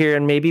into here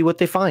and maybe what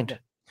they find.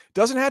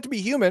 Doesn't have to be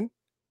human.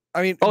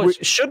 I mean,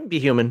 it shouldn't be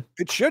human.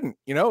 It shouldn't,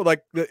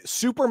 like the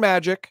super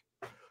magic,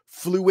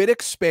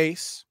 fluidic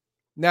space.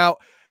 Now,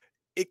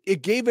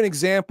 it gave an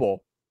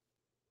example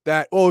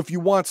that, if you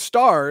want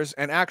stars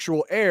and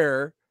actual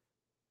air,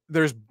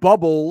 there's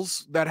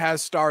bubbles that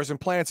has stars and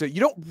planets.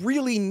 You don't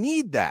really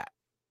need that.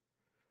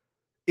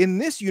 In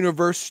this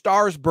universe,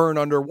 stars burn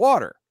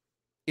underwater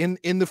in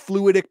the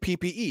fluidic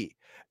PPE.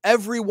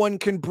 Everyone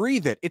can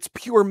breathe it. It's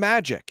pure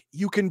magic.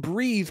 You can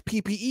breathe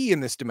PPE in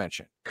this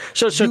dimension.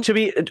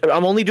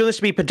 I'm only doing this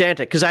to be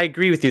pedantic because I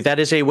agree with you. That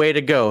is a way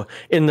to go.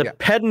 In the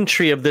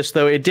pedantry of this,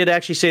 though, it did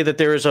actually say that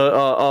there is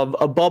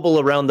a bubble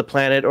around the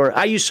planet, or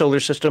I use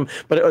solar system,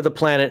 or the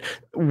planet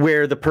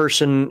where the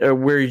person,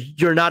 where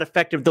you're not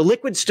effective. The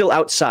liquid's still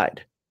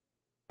outside.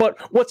 But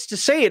what's to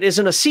say it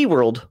isn't a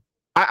SeaWorld?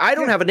 I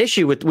don't have an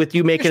issue with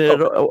you making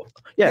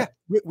it.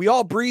 We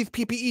all breathe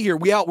PPE here.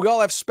 We all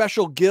have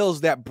special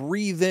gills that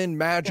breathe in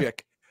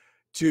magic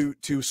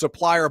to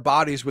supply our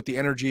bodies with the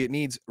energy it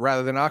needs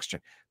rather than oxygen.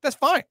 That's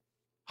fine.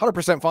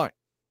 100% fine.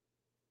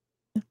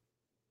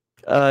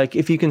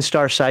 If you can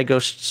star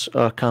Ghost's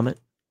comment.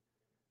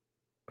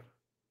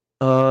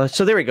 So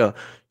there we go.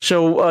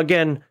 So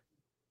again,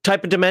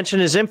 type of dimension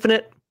is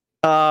infinite.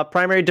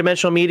 Primary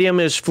dimensional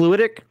medium is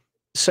fluidic.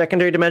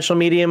 Secondary dimensional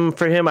medium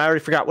for him, I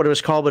already forgot what it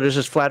was called, but it was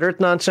just flat earth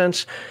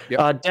nonsense.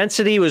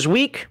 Density was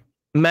weak.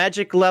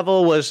 Magic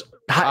level was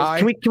high.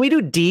 Can we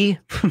do D?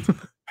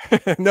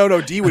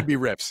 No, D would be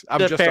rips. I'm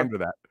just under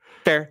that.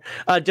 Fair.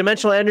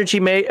 Dimensional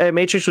energy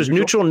matrix was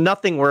neutral.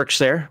 Nothing works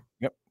there.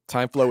 Yep.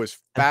 Time flow is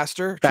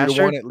faster. 2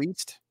 to 1 at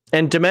least.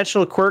 And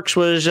dimensional quirks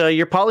was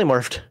you're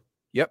polymorphed.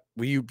 Yep.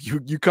 You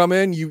come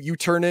in, you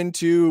turn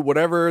into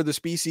whatever the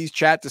species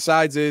chat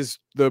decides is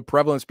the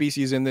prevalent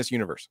species in this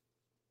universe.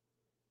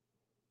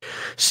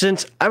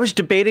 Since I was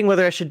debating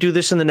whether I should do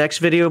this in the next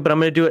video, but I'm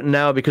going to do it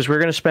now because we're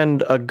going to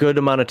spend a good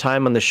amount of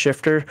time on the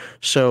shifter.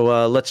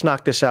 So let's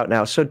knock this out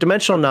now. So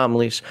dimensional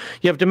anomalies.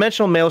 You have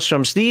dimensional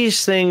maelstroms.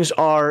 These things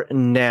are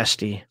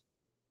nasty.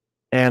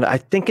 And I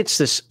think it's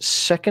this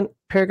second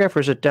paragraph, or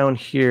is it down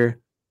here?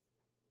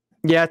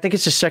 Yeah, I think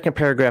it's the second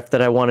paragraph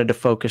that I wanted to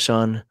focus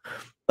on.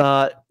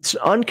 It's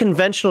an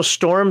unconventional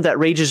storm that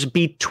rages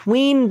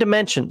between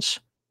dimensions.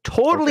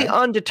 Totally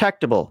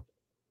undetectable.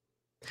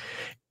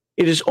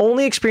 It is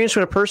only experienced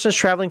when a person is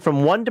traveling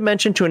from one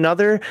dimension to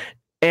another,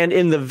 and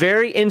in the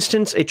very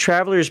instance a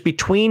traveler is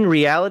between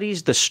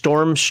realities, the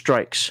storm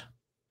strikes.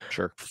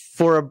 Sure.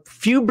 For a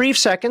few brief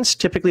seconds,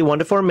 typically 1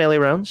 to 4 melee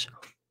rounds,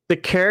 the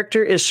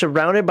character is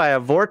surrounded by a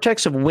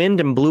vortex of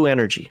wind and blue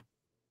energy.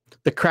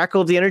 The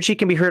crackle of the energy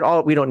can be heard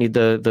all... We don't need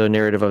the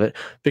narrative of it.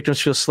 Victims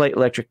feel slight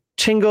electric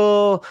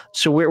tingle.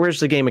 So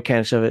where's the game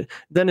mechanics of it?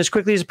 Then as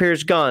quickly as it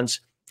appears, gone.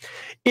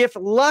 If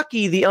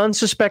lucky, the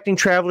unsuspecting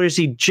traveler is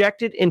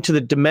ejected into the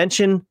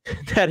dimension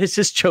that is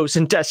his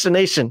chosen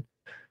destination.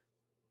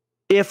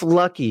 If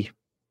lucky.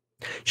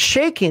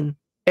 Shaken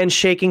and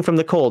shaking from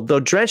the cold. Though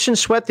drenched in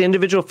sweat, the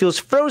individual feels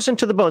frozen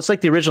to the bone. It's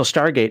like the original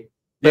Stargate.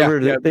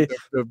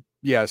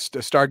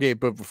 Stargate,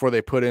 but before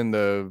they put in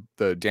the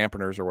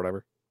dampeners or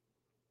whatever.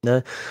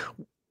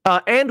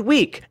 And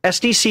weak.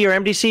 SDC or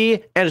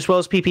MDC, and as well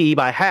as PPE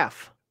by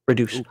half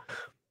reduced. Ooh.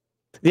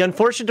 The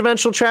unfortunate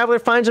dimensional traveler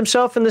finds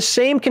himself in the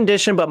same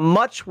condition, but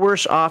much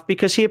worse off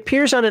because he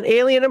appears on an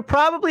alien and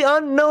probably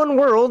unknown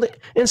world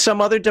in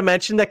some other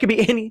dimension that could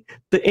be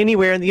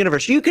anywhere in the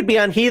universe. You could be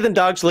on Heathen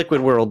Dog's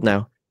Liquid World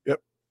now.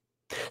 Yep.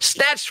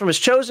 Snatched from his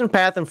chosen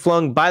path and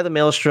flung by the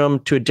maelstrom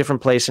to a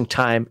different place in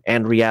time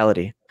and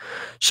reality.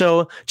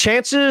 So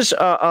chances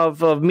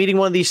of meeting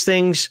one of these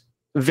things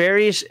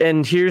varies,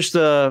 and here's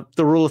the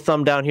rule of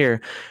thumb down here.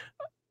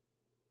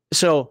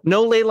 So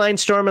no ley line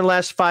storm in the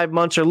last 5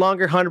 months or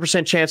longer,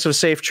 100% chance of a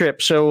safe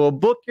trip. So we'll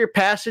book your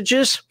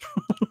passages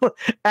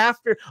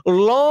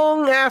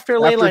long after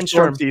ley line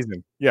storm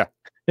season. Yeah.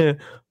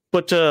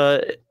 But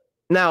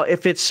now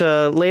if it's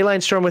a ley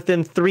line storm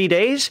within 3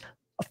 days,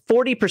 a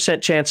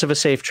 40% chance of a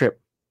safe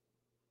trip.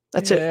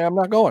 That's it. Yeah, I'm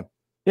not going.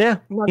 Yeah,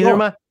 neither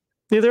am I.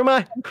 Neither am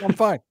I. I'm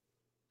fine.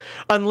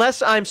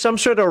 Unless I'm some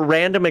sort of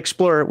random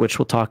explorer, which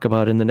we'll talk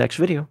about in the next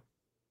video.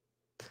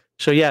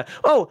 So yeah.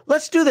 Oh,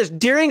 let's do this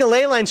during a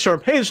ley line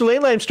storm. Hey, there's a ley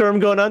line storm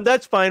going on.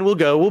 That's fine. We'll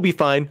go. We'll be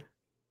fine.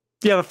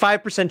 You have a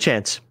 5%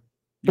 chance.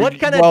 What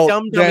kind of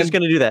dumb is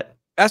going to do that?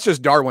 That's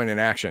just Darwin in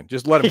action.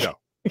 Just let him go.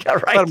 Yeah,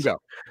 right. Let him go.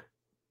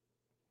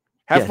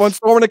 Have fun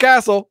storming the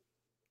castle.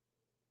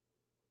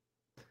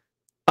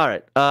 All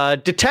right.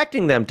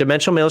 Detecting them.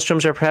 Dimensional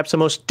maelstroms are perhaps the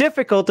most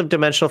difficult of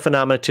dimensional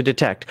phenomena to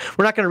detect.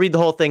 We're not going to read the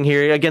whole thing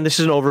here. Again, this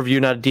is an overview,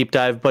 not a deep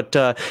dive. But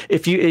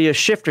if you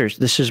shifters,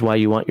 this is why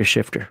you want your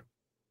shifter.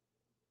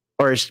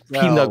 Or as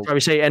they'll probably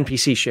say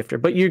NPC shifter.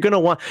 But you're going to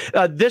want...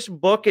 this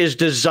book is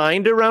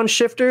designed around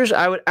shifters.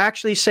 I would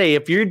actually say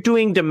if you're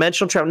doing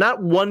dimensional travel,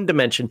 not one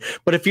dimension,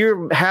 but if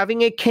you're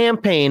having a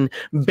campaign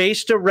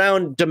based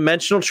around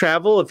dimensional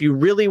travel, if you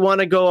really want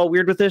to go all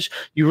weird with this,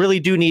 you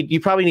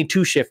probably need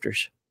 2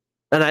 shifters.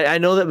 And I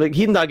know that the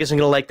Heathen Dog isn't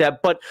going to like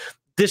that, but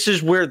this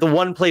is where the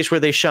one place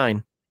where they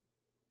shine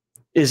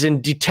is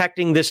in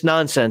detecting this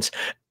nonsense.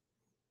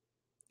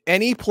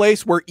 Any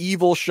place where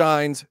evil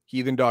shines,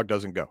 Heathen Dog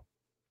doesn't go.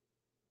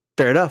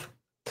 Fair enough.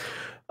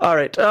 All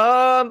right.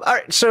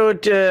 So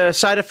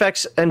side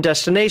effects and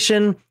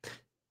destination.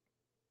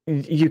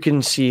 You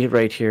can see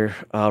right here,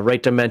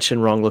 right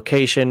dimension, wrong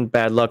location,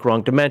 bad luck,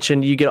 wrong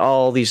dimension. You get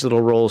all these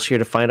little rolls here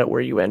to find out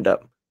where you end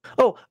up.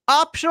 Oh,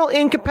 optional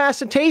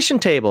incapacitation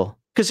table.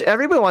 Because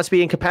everybody wants to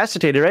be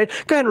incapacitated, right?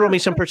 Go ahead and roll me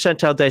some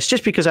percentile dice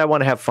just because I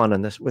want to have fun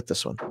on this with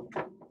this one.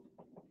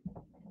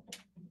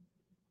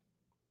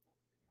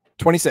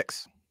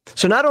 26.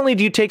 So not only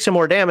do you take some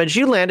more damage,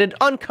 you landed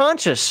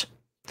unconscious.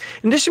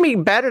 In addition to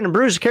being battered and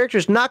bruised, the character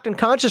is knocked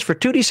unconscious for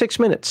 2d6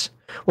 minutes.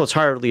 Well, it's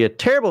hardly a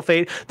terrible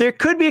fate. There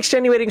could be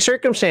extenuating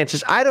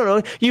circumstances. I don't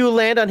know. You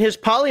land on his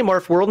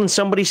polymorph world and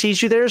somebody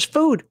sees you there as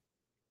food.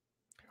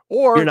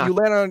 Or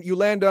you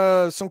land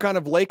on some kind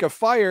of lake of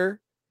fire.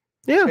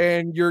 Yeah.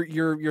 And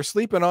you're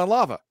sleeping on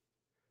lava.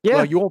 Yeah.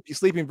 Well, you won't be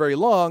sleeping very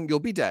long. You'll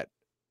be dead.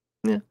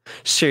 Yeah.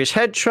 Serious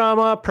head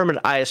trauma,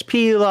 permanent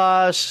ISP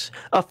loss,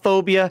 a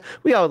phobia.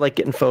 We all like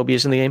getting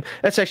phobias in the game.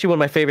 That's actually one of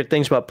my favorite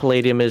things about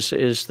Palladium is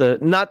the,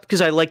 not because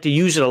I like to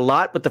use it a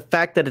lot, but the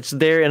fact that it's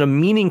there in a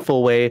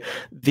meaningful way,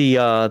 the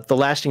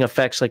lasting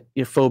effects like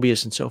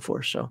phobias and so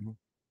forth. So,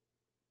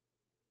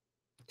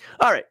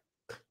 all right.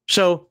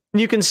 So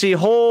you can see a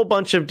whole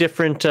bunch of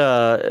different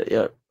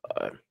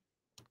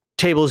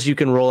tables you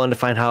can roll on to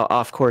find how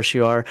off course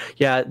you are.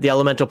 Yeah, the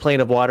elemental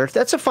plane of water.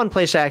 That's a fun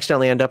place to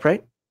accidentally end up,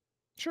 right?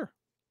 Sure.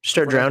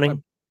 Start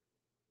drowning.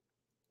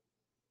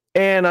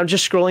 And I'm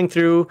just scrolling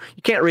through.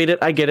 You can't read it.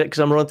 I get it because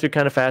I'm rolling through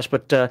kind of fast.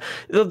 But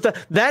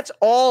that's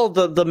all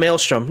the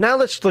maelstrom. Now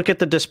let's look at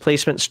the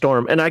displacement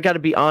storm. And I got to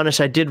be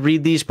honest, I did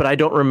read these, but I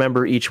don't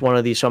remember each one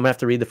of these. So I'm going to have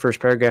to read the first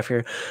paragraph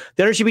here.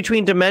 The energy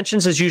between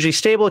dimensions is usually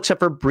stable except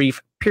for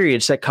brief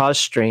periods that cause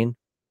strain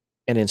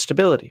and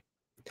instability,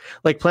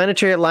 like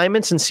planetary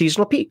alignments and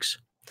seasonal peaks.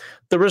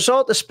 The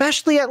result,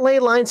 especially at ley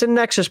lines and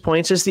nexus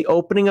points, is the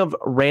opening of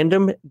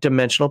random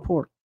dimensional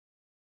portals.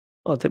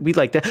 Oh, we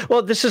like that.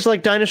 Well, this is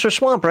like Dinosaur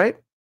Swamp, right?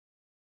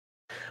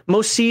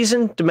 Most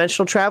seasoned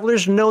dimensional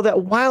travelers know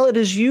that while it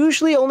is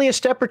usually only a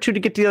step or two to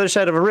get to the other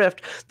side of a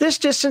rift, this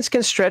distance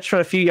can stretch from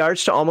a few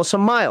yards to almost a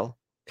mile.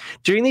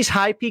 During these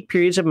high peak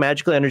periods of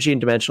magical energy and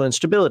dimensional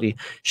instability,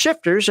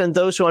 shifters and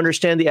those who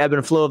understand the ebb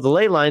and flow of the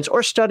ley lines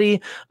or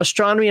study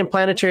astronomy and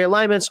planetary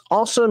alignments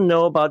also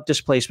know about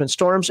displacement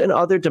storms and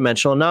other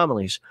dimensional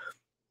anomalies.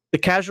 The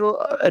casual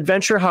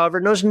adventurer, however,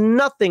 knows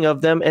nothing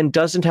of them and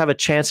doesn't have a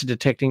chance of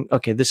detecting.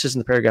 Okay, this isn't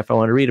the paragraph I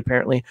want to read,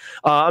 apparently.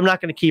 I'm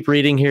not going to keep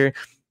reading here,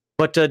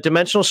 but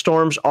dimensional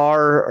storms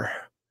are...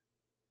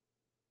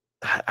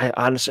 I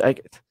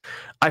honestly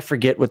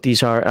forget what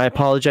these are. I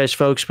apologize,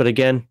 folks, but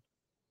again,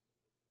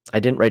 I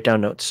didn't write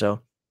down notes, so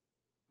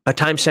A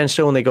time stands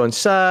still when they go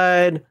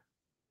inside.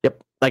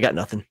 Yep, I got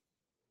nothing.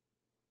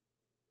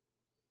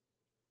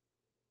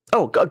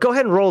 Oh, go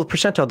ahead and roll the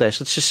percentile dice.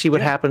 Let's just see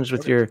what happens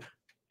with your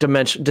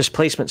dimension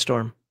displacement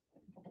storm.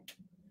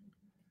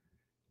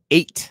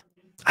 8.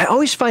 I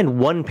always find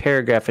one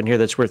paragraph in here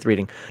that's worth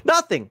reading.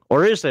 Nothing,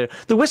 or is there?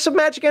 The wisps of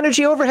magic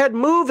energy overhead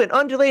move and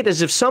undulate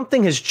as if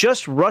something has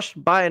just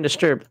rushed by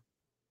undisturbed.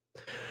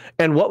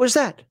 And what was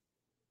that?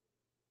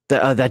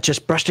 That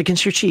just brushed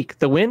against your cheek.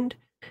 The wind?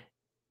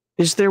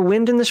 Is there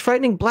wind in this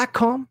frightening black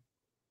calm?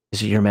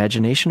 Is it your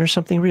imagination or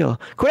something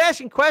real? Quit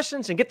asking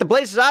questions and get the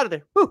blazes out of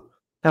there. Whew,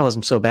 that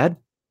wasn't so bad.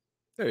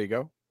 There you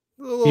go.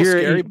 A little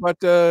scary, but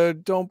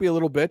don't be a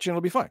little bitch and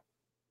it'll be fine.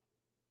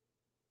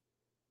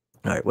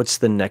 All right, what's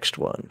the next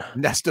one?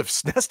 Nest of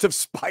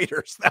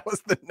spiders. That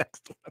was the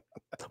next one.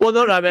 Well,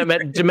 no, I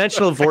meant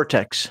dimensional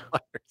vortex.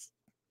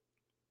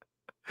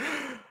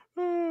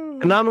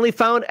 Anomaly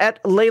found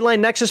at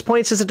leyline nexus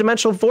points as a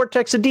dimensional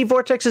vortex. A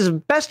D-vortex is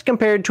best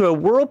compared to a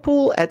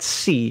whirlpool at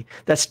sea.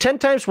 That's 10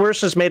 times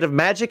worse and is made of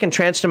magic and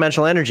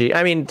transdimensional energy.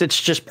 I mean,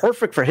 it's just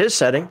perfect for his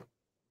setting.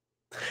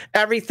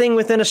 Everything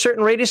within a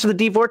certain radius of the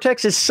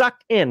D-vortex is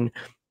sucked in.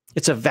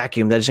 It's a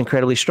vacuum that is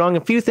incredibly strong,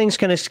 and few things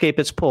can escape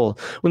its pull.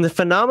 When the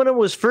phenomenon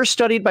was first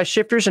studied by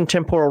shifters and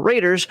temporal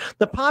raiders,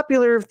 the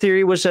popular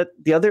theory was that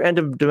the other end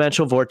of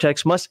dimensional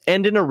vortex must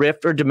end in a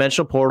rift or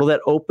dimensional portal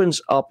that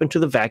opens up into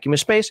the vacuum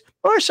of space,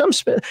 or it's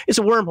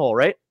a wormhole,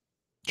 right?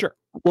 Sure.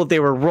 Well, they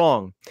were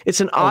wrong.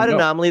 It's an odd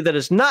anomaly that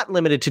is not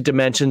limited to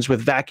dimensions with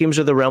vacuums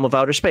or the realm of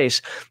outer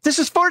space. This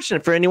is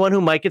fortunate for anyone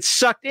who might get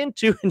sucked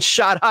into and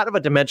shot out of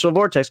a dimensional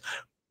vortex.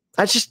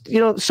 I just,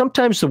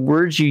 sometimes the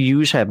words you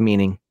use have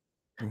meaning.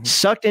 Mm-hmm.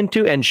 Sucked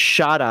into and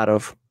shot out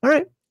of. All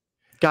right.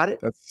 Got it.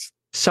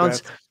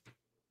 Sounds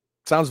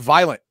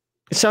violent.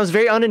 It sounds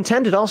very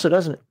unintended also,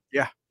 doesn't it?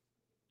 Yeah.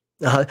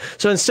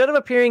 So instead of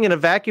appearing in a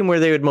vacuum where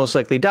they would most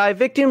likely die,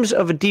 victims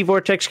of a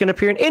D-vortex can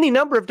appear in any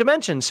number of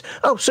dimensions.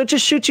 Oh, so it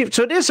just shoots you.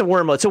 So it is a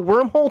wormhole. It's a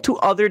wormhole to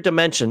other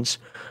dimensions.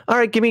 All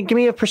right. Give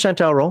me a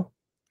percentile roll.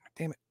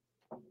 Damn it.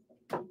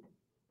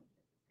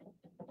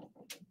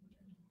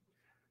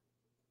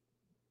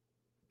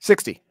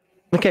 60.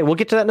 Okay, we'll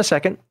get to that in a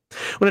second.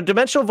 When a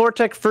dimensional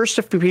vortex first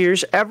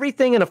appears,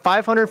 everything in a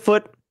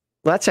 500-foot, well,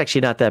 that's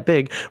actually not that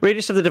big,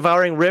 radius of the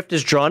devouring rift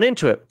is drawn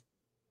into it.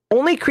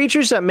 Only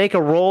creatures that make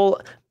a roll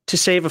to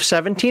save of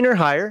 17 or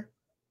higher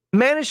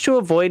manage to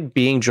avoid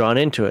being drawn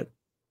into it.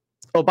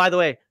 Oh, by the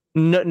way,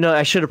 no,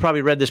 I should have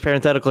probably read this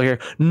parenthetical here.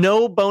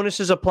 No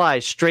bonuses apply.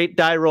 Straight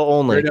die roll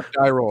only. Straight up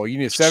die roll. You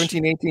need a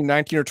 17, 18,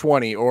 19, or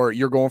 20, or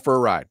you're going for a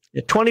ride.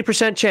 A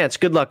 20% chance.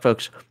 Good luck,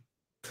 folks.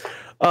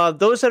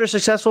 Those that are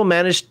successful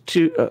manage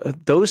to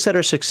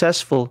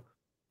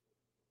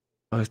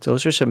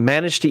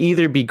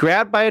either be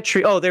grabbed by a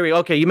tree. Oh, there we go.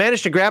 Okay, you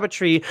managed to grab a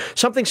tree,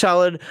 something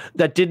solid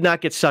that did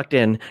not get sucked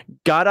in,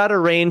 got out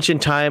of range in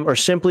time, or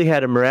simply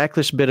had a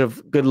miraculous bit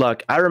of good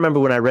luck. I remember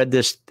when I read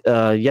this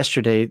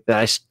yesterday that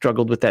I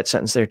struggled with that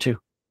sentence there too.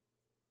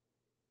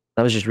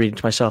 I was just reading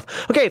to myself.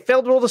 Okay,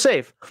 failed to roll the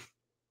save.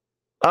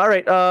 All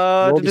right.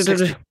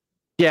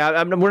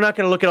 Yeah, we're not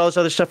going to look at all this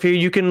other stuff here.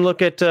 You can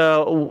look at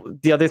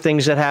the other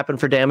things that happen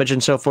for damage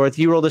and so forth.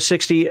 You rolled a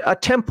 60. A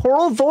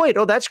temporal void.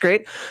 Oh, that's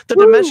great. The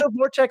dimensional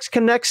vortex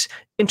connects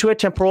into a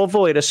temporal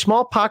void, a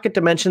small pocket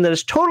dimension that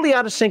is totally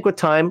out of sync with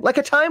time, like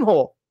a time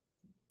hole.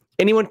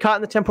 Anyone caught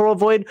in the temporal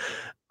void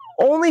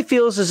only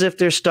feels as if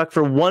they're stuck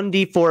for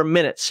 1d4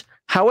 minutes.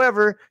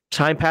 However,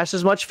 time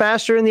passes much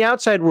faster in the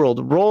outside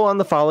world. Roll on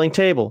the following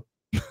table.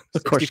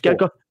 Of course, you got to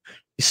go.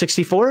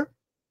 64?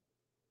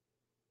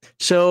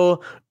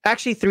 So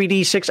actually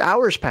 3d6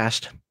 hours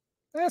passed.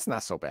 That's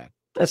not so bad.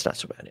 That's not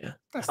so bad, yeah.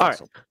 That's all not right.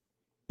 so bad.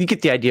 You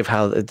get the idea of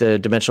how the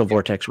dimensional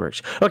vortex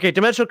works. Okay,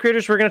 dimensional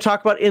creators we're going to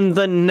talk about in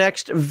the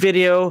next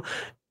video.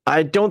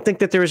 I don't think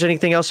that there was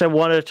anything else I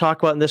wanted to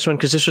talk about in this one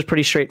because this was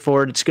pretty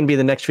straightforward. It's going to be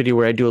the next video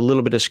where I do a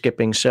little bit of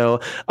skipping. So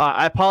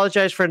I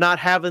apologize for not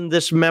having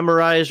this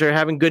memorized or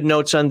having good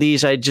notes on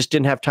these. I just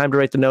didn't have time to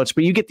write the notes,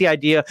 but you get the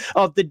idea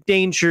of the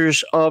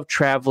dangers of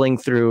traveling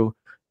through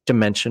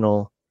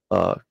dimensional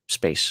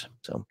space.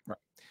 So,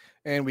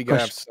 and we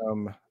have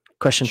some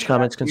questions,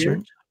 comments,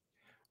 concerns.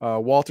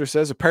 Walter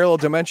says a parallel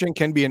dimension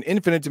can be an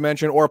infinite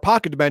dimension or a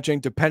pocket dimension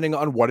depending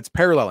on what it's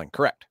paralleling.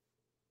 Correct.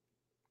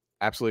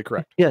 Absolutely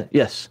correct. Yeah.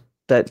 Yes.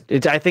 I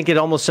think it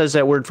almost says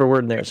that word for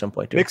word in there at some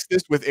point too. Mix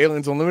this with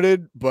Aliens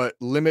Unlimited, but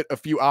limit a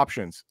few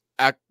options.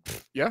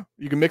 Yeah,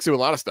 you can mix it with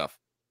a lot of stuff.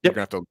 Yep. You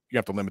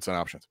have to limit some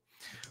options.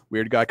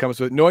 Weird Guy comes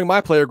with, knowing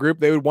my player group,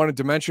 they would want a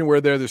dimension where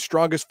they're the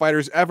strongest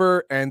fighters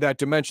ever, and that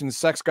dimension's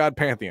sex god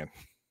pantheon.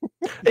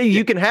 Hey,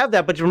 you can have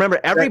that, but remember,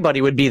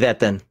 everybody would be that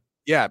then.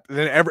 Yeah,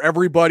 then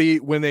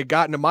everybody, when they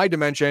got into my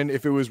dimension,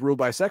 if it was ruled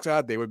by a sex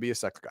god, they would be a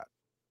sex god.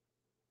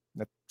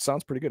 That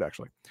sounds pretty good,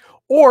 actually.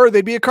 Or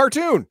they'd be a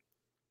cartoon,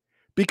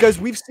 because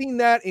we've seen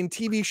that in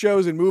TV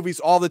shows and movies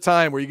all the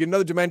time, where you get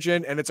another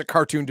dimension and it's a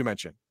cartoon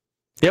dimension.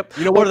 Yep.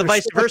 You know, or the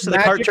vice versa, the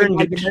cartoon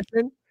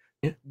dimension.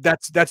 Yeah.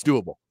 That's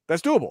doable.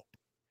 That's doable.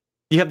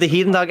 You have the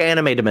Heathen Dog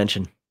anime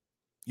dimension.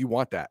 You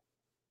want that.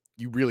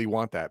 You really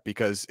want that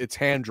because it's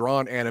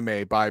hand-drawn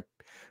anime by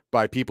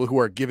by people who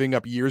are giving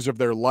up years of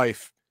their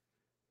life,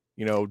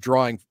 you know,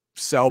 drawing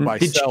cell by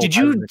did, cell.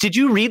 Did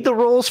you read the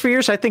roles for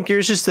yours? I think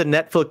yours is the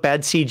Netflix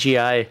bad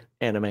CGI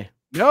anime.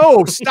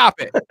 No, stop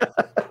it.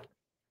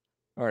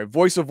 All right,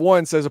 Voice of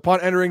One says,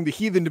 upon entering the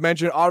heathen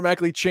dimension,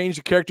 automatically change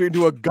the character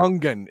into a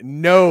Gungan.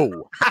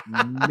 No,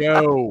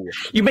 no.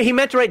 He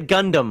meant to write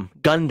Gundam.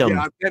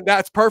 Yeah, and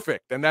that's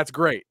perfect, and that's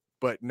great,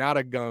 but not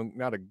a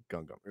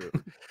Gungam.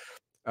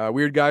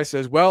 Weird Guy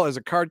says, well, as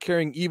a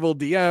card-carrying evil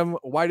DM,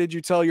 why did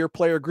you tell your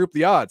player group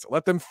the odds?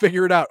 Let them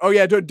figure it out. Oh,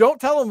 yeah, don't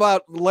tell them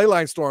about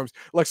leyline storms.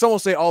 Like, someone will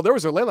say, oh, there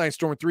was a leyline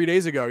storm 3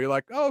 days ago. You're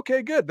like, oh,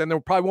 okay, good. Then there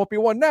probably won't be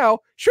one now.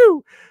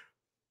 Shoo!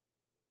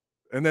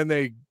 And then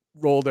they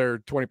roll their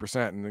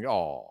 20% and they go,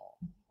 oh,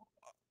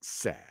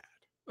 sad.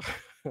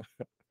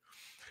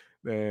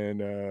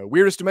 Then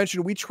weirdest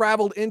dimension we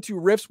traveled into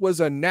rifts was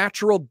a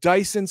natural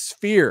Dyson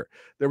sphere.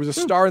 There was a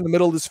star in the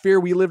middle of the sphere.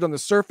 We lived on the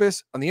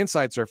surface, on the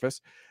inside surface,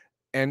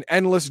 and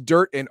endless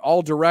dirt in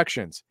all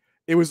directions.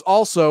 It was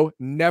also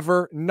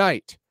never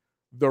night.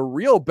 The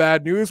real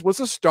bad news was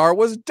the star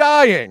was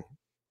dying.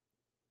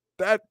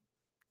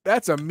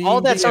 That's a mean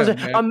all that DM,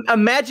 sounds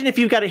imagine if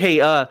you got hey,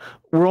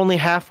 we're only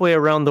halfway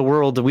around the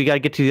world. We got to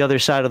get to the other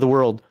side of the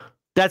world.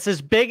 That's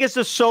as big as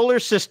the solar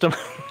system.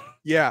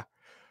 Yeah.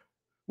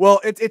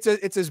 Well,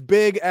 it's as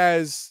big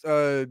as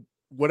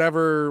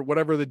whatever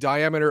the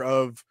diameter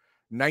of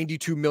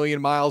 92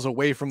 million miles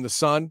away from the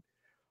sun,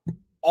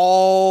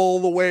 all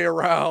the way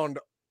around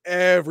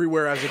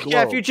everywhere as a globe.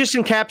 Yeah, if you're just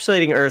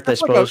encapsulating Earth,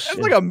 that's I suppose. It's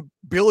like a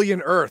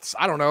billion Earths.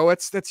 I don't know.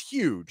 That's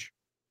huge.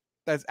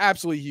 That's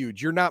absolutely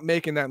huge. You're not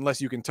making that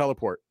unless you can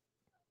teleport.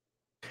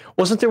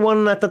 Wasn't there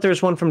one? I thought there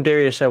was one from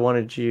Darius I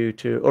wanted you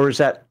to, or is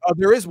that?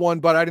 There is one,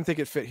 but I didn't think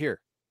it fit here.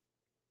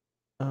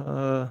 It's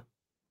right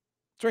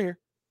here.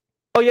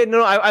 Oh yeah,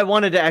 no, I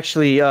wanted to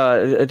actually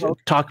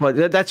talk about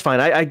that. That's fine.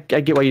 I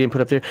get why you didn't put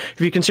it up there.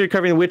 If you consider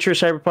covering The Witcher,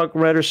 Cyberpunk,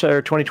 Red, or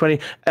 2020,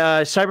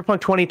 Cyberpunk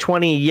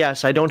 2020,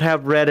 yes, I don't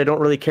have Red. I don't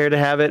really care to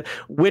have it.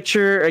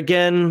 Witcher,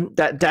 again,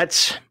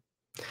 that's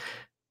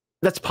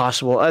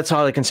possible. That's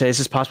all I can say. Is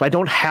it's possible. I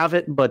don't have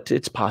it, but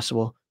it's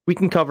possible. We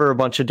can cover a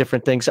bunch of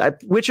different things.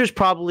 Witcher's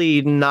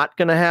probably not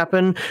going to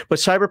happen, but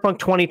Cyberpunk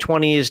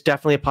 2020 is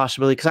definitely a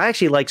possibility because I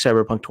actually like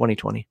Cyberpunk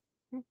 2020.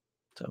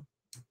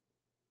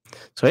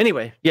 So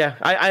anyway, yeah,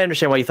 I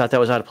understand why you thought that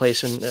was out of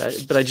place, and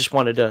but I just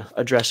wanted to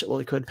address it while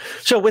we could.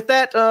 So with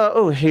that,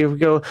 here we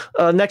go.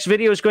 Next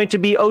video is going to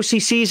be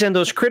OCCs and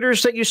those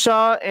critters that you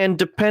saw, and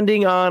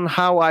depending on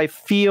how I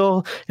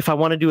feel, if I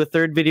want to do a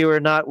third video or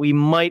not, we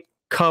might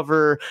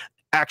cover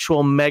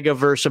actual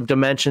Megaverse of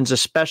dimensions,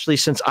 especially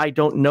since I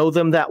don't know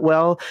them that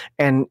well,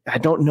 and I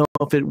don't know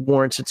if it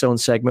warrants its own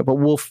segment, but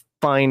we'll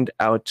find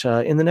out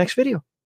in the next video.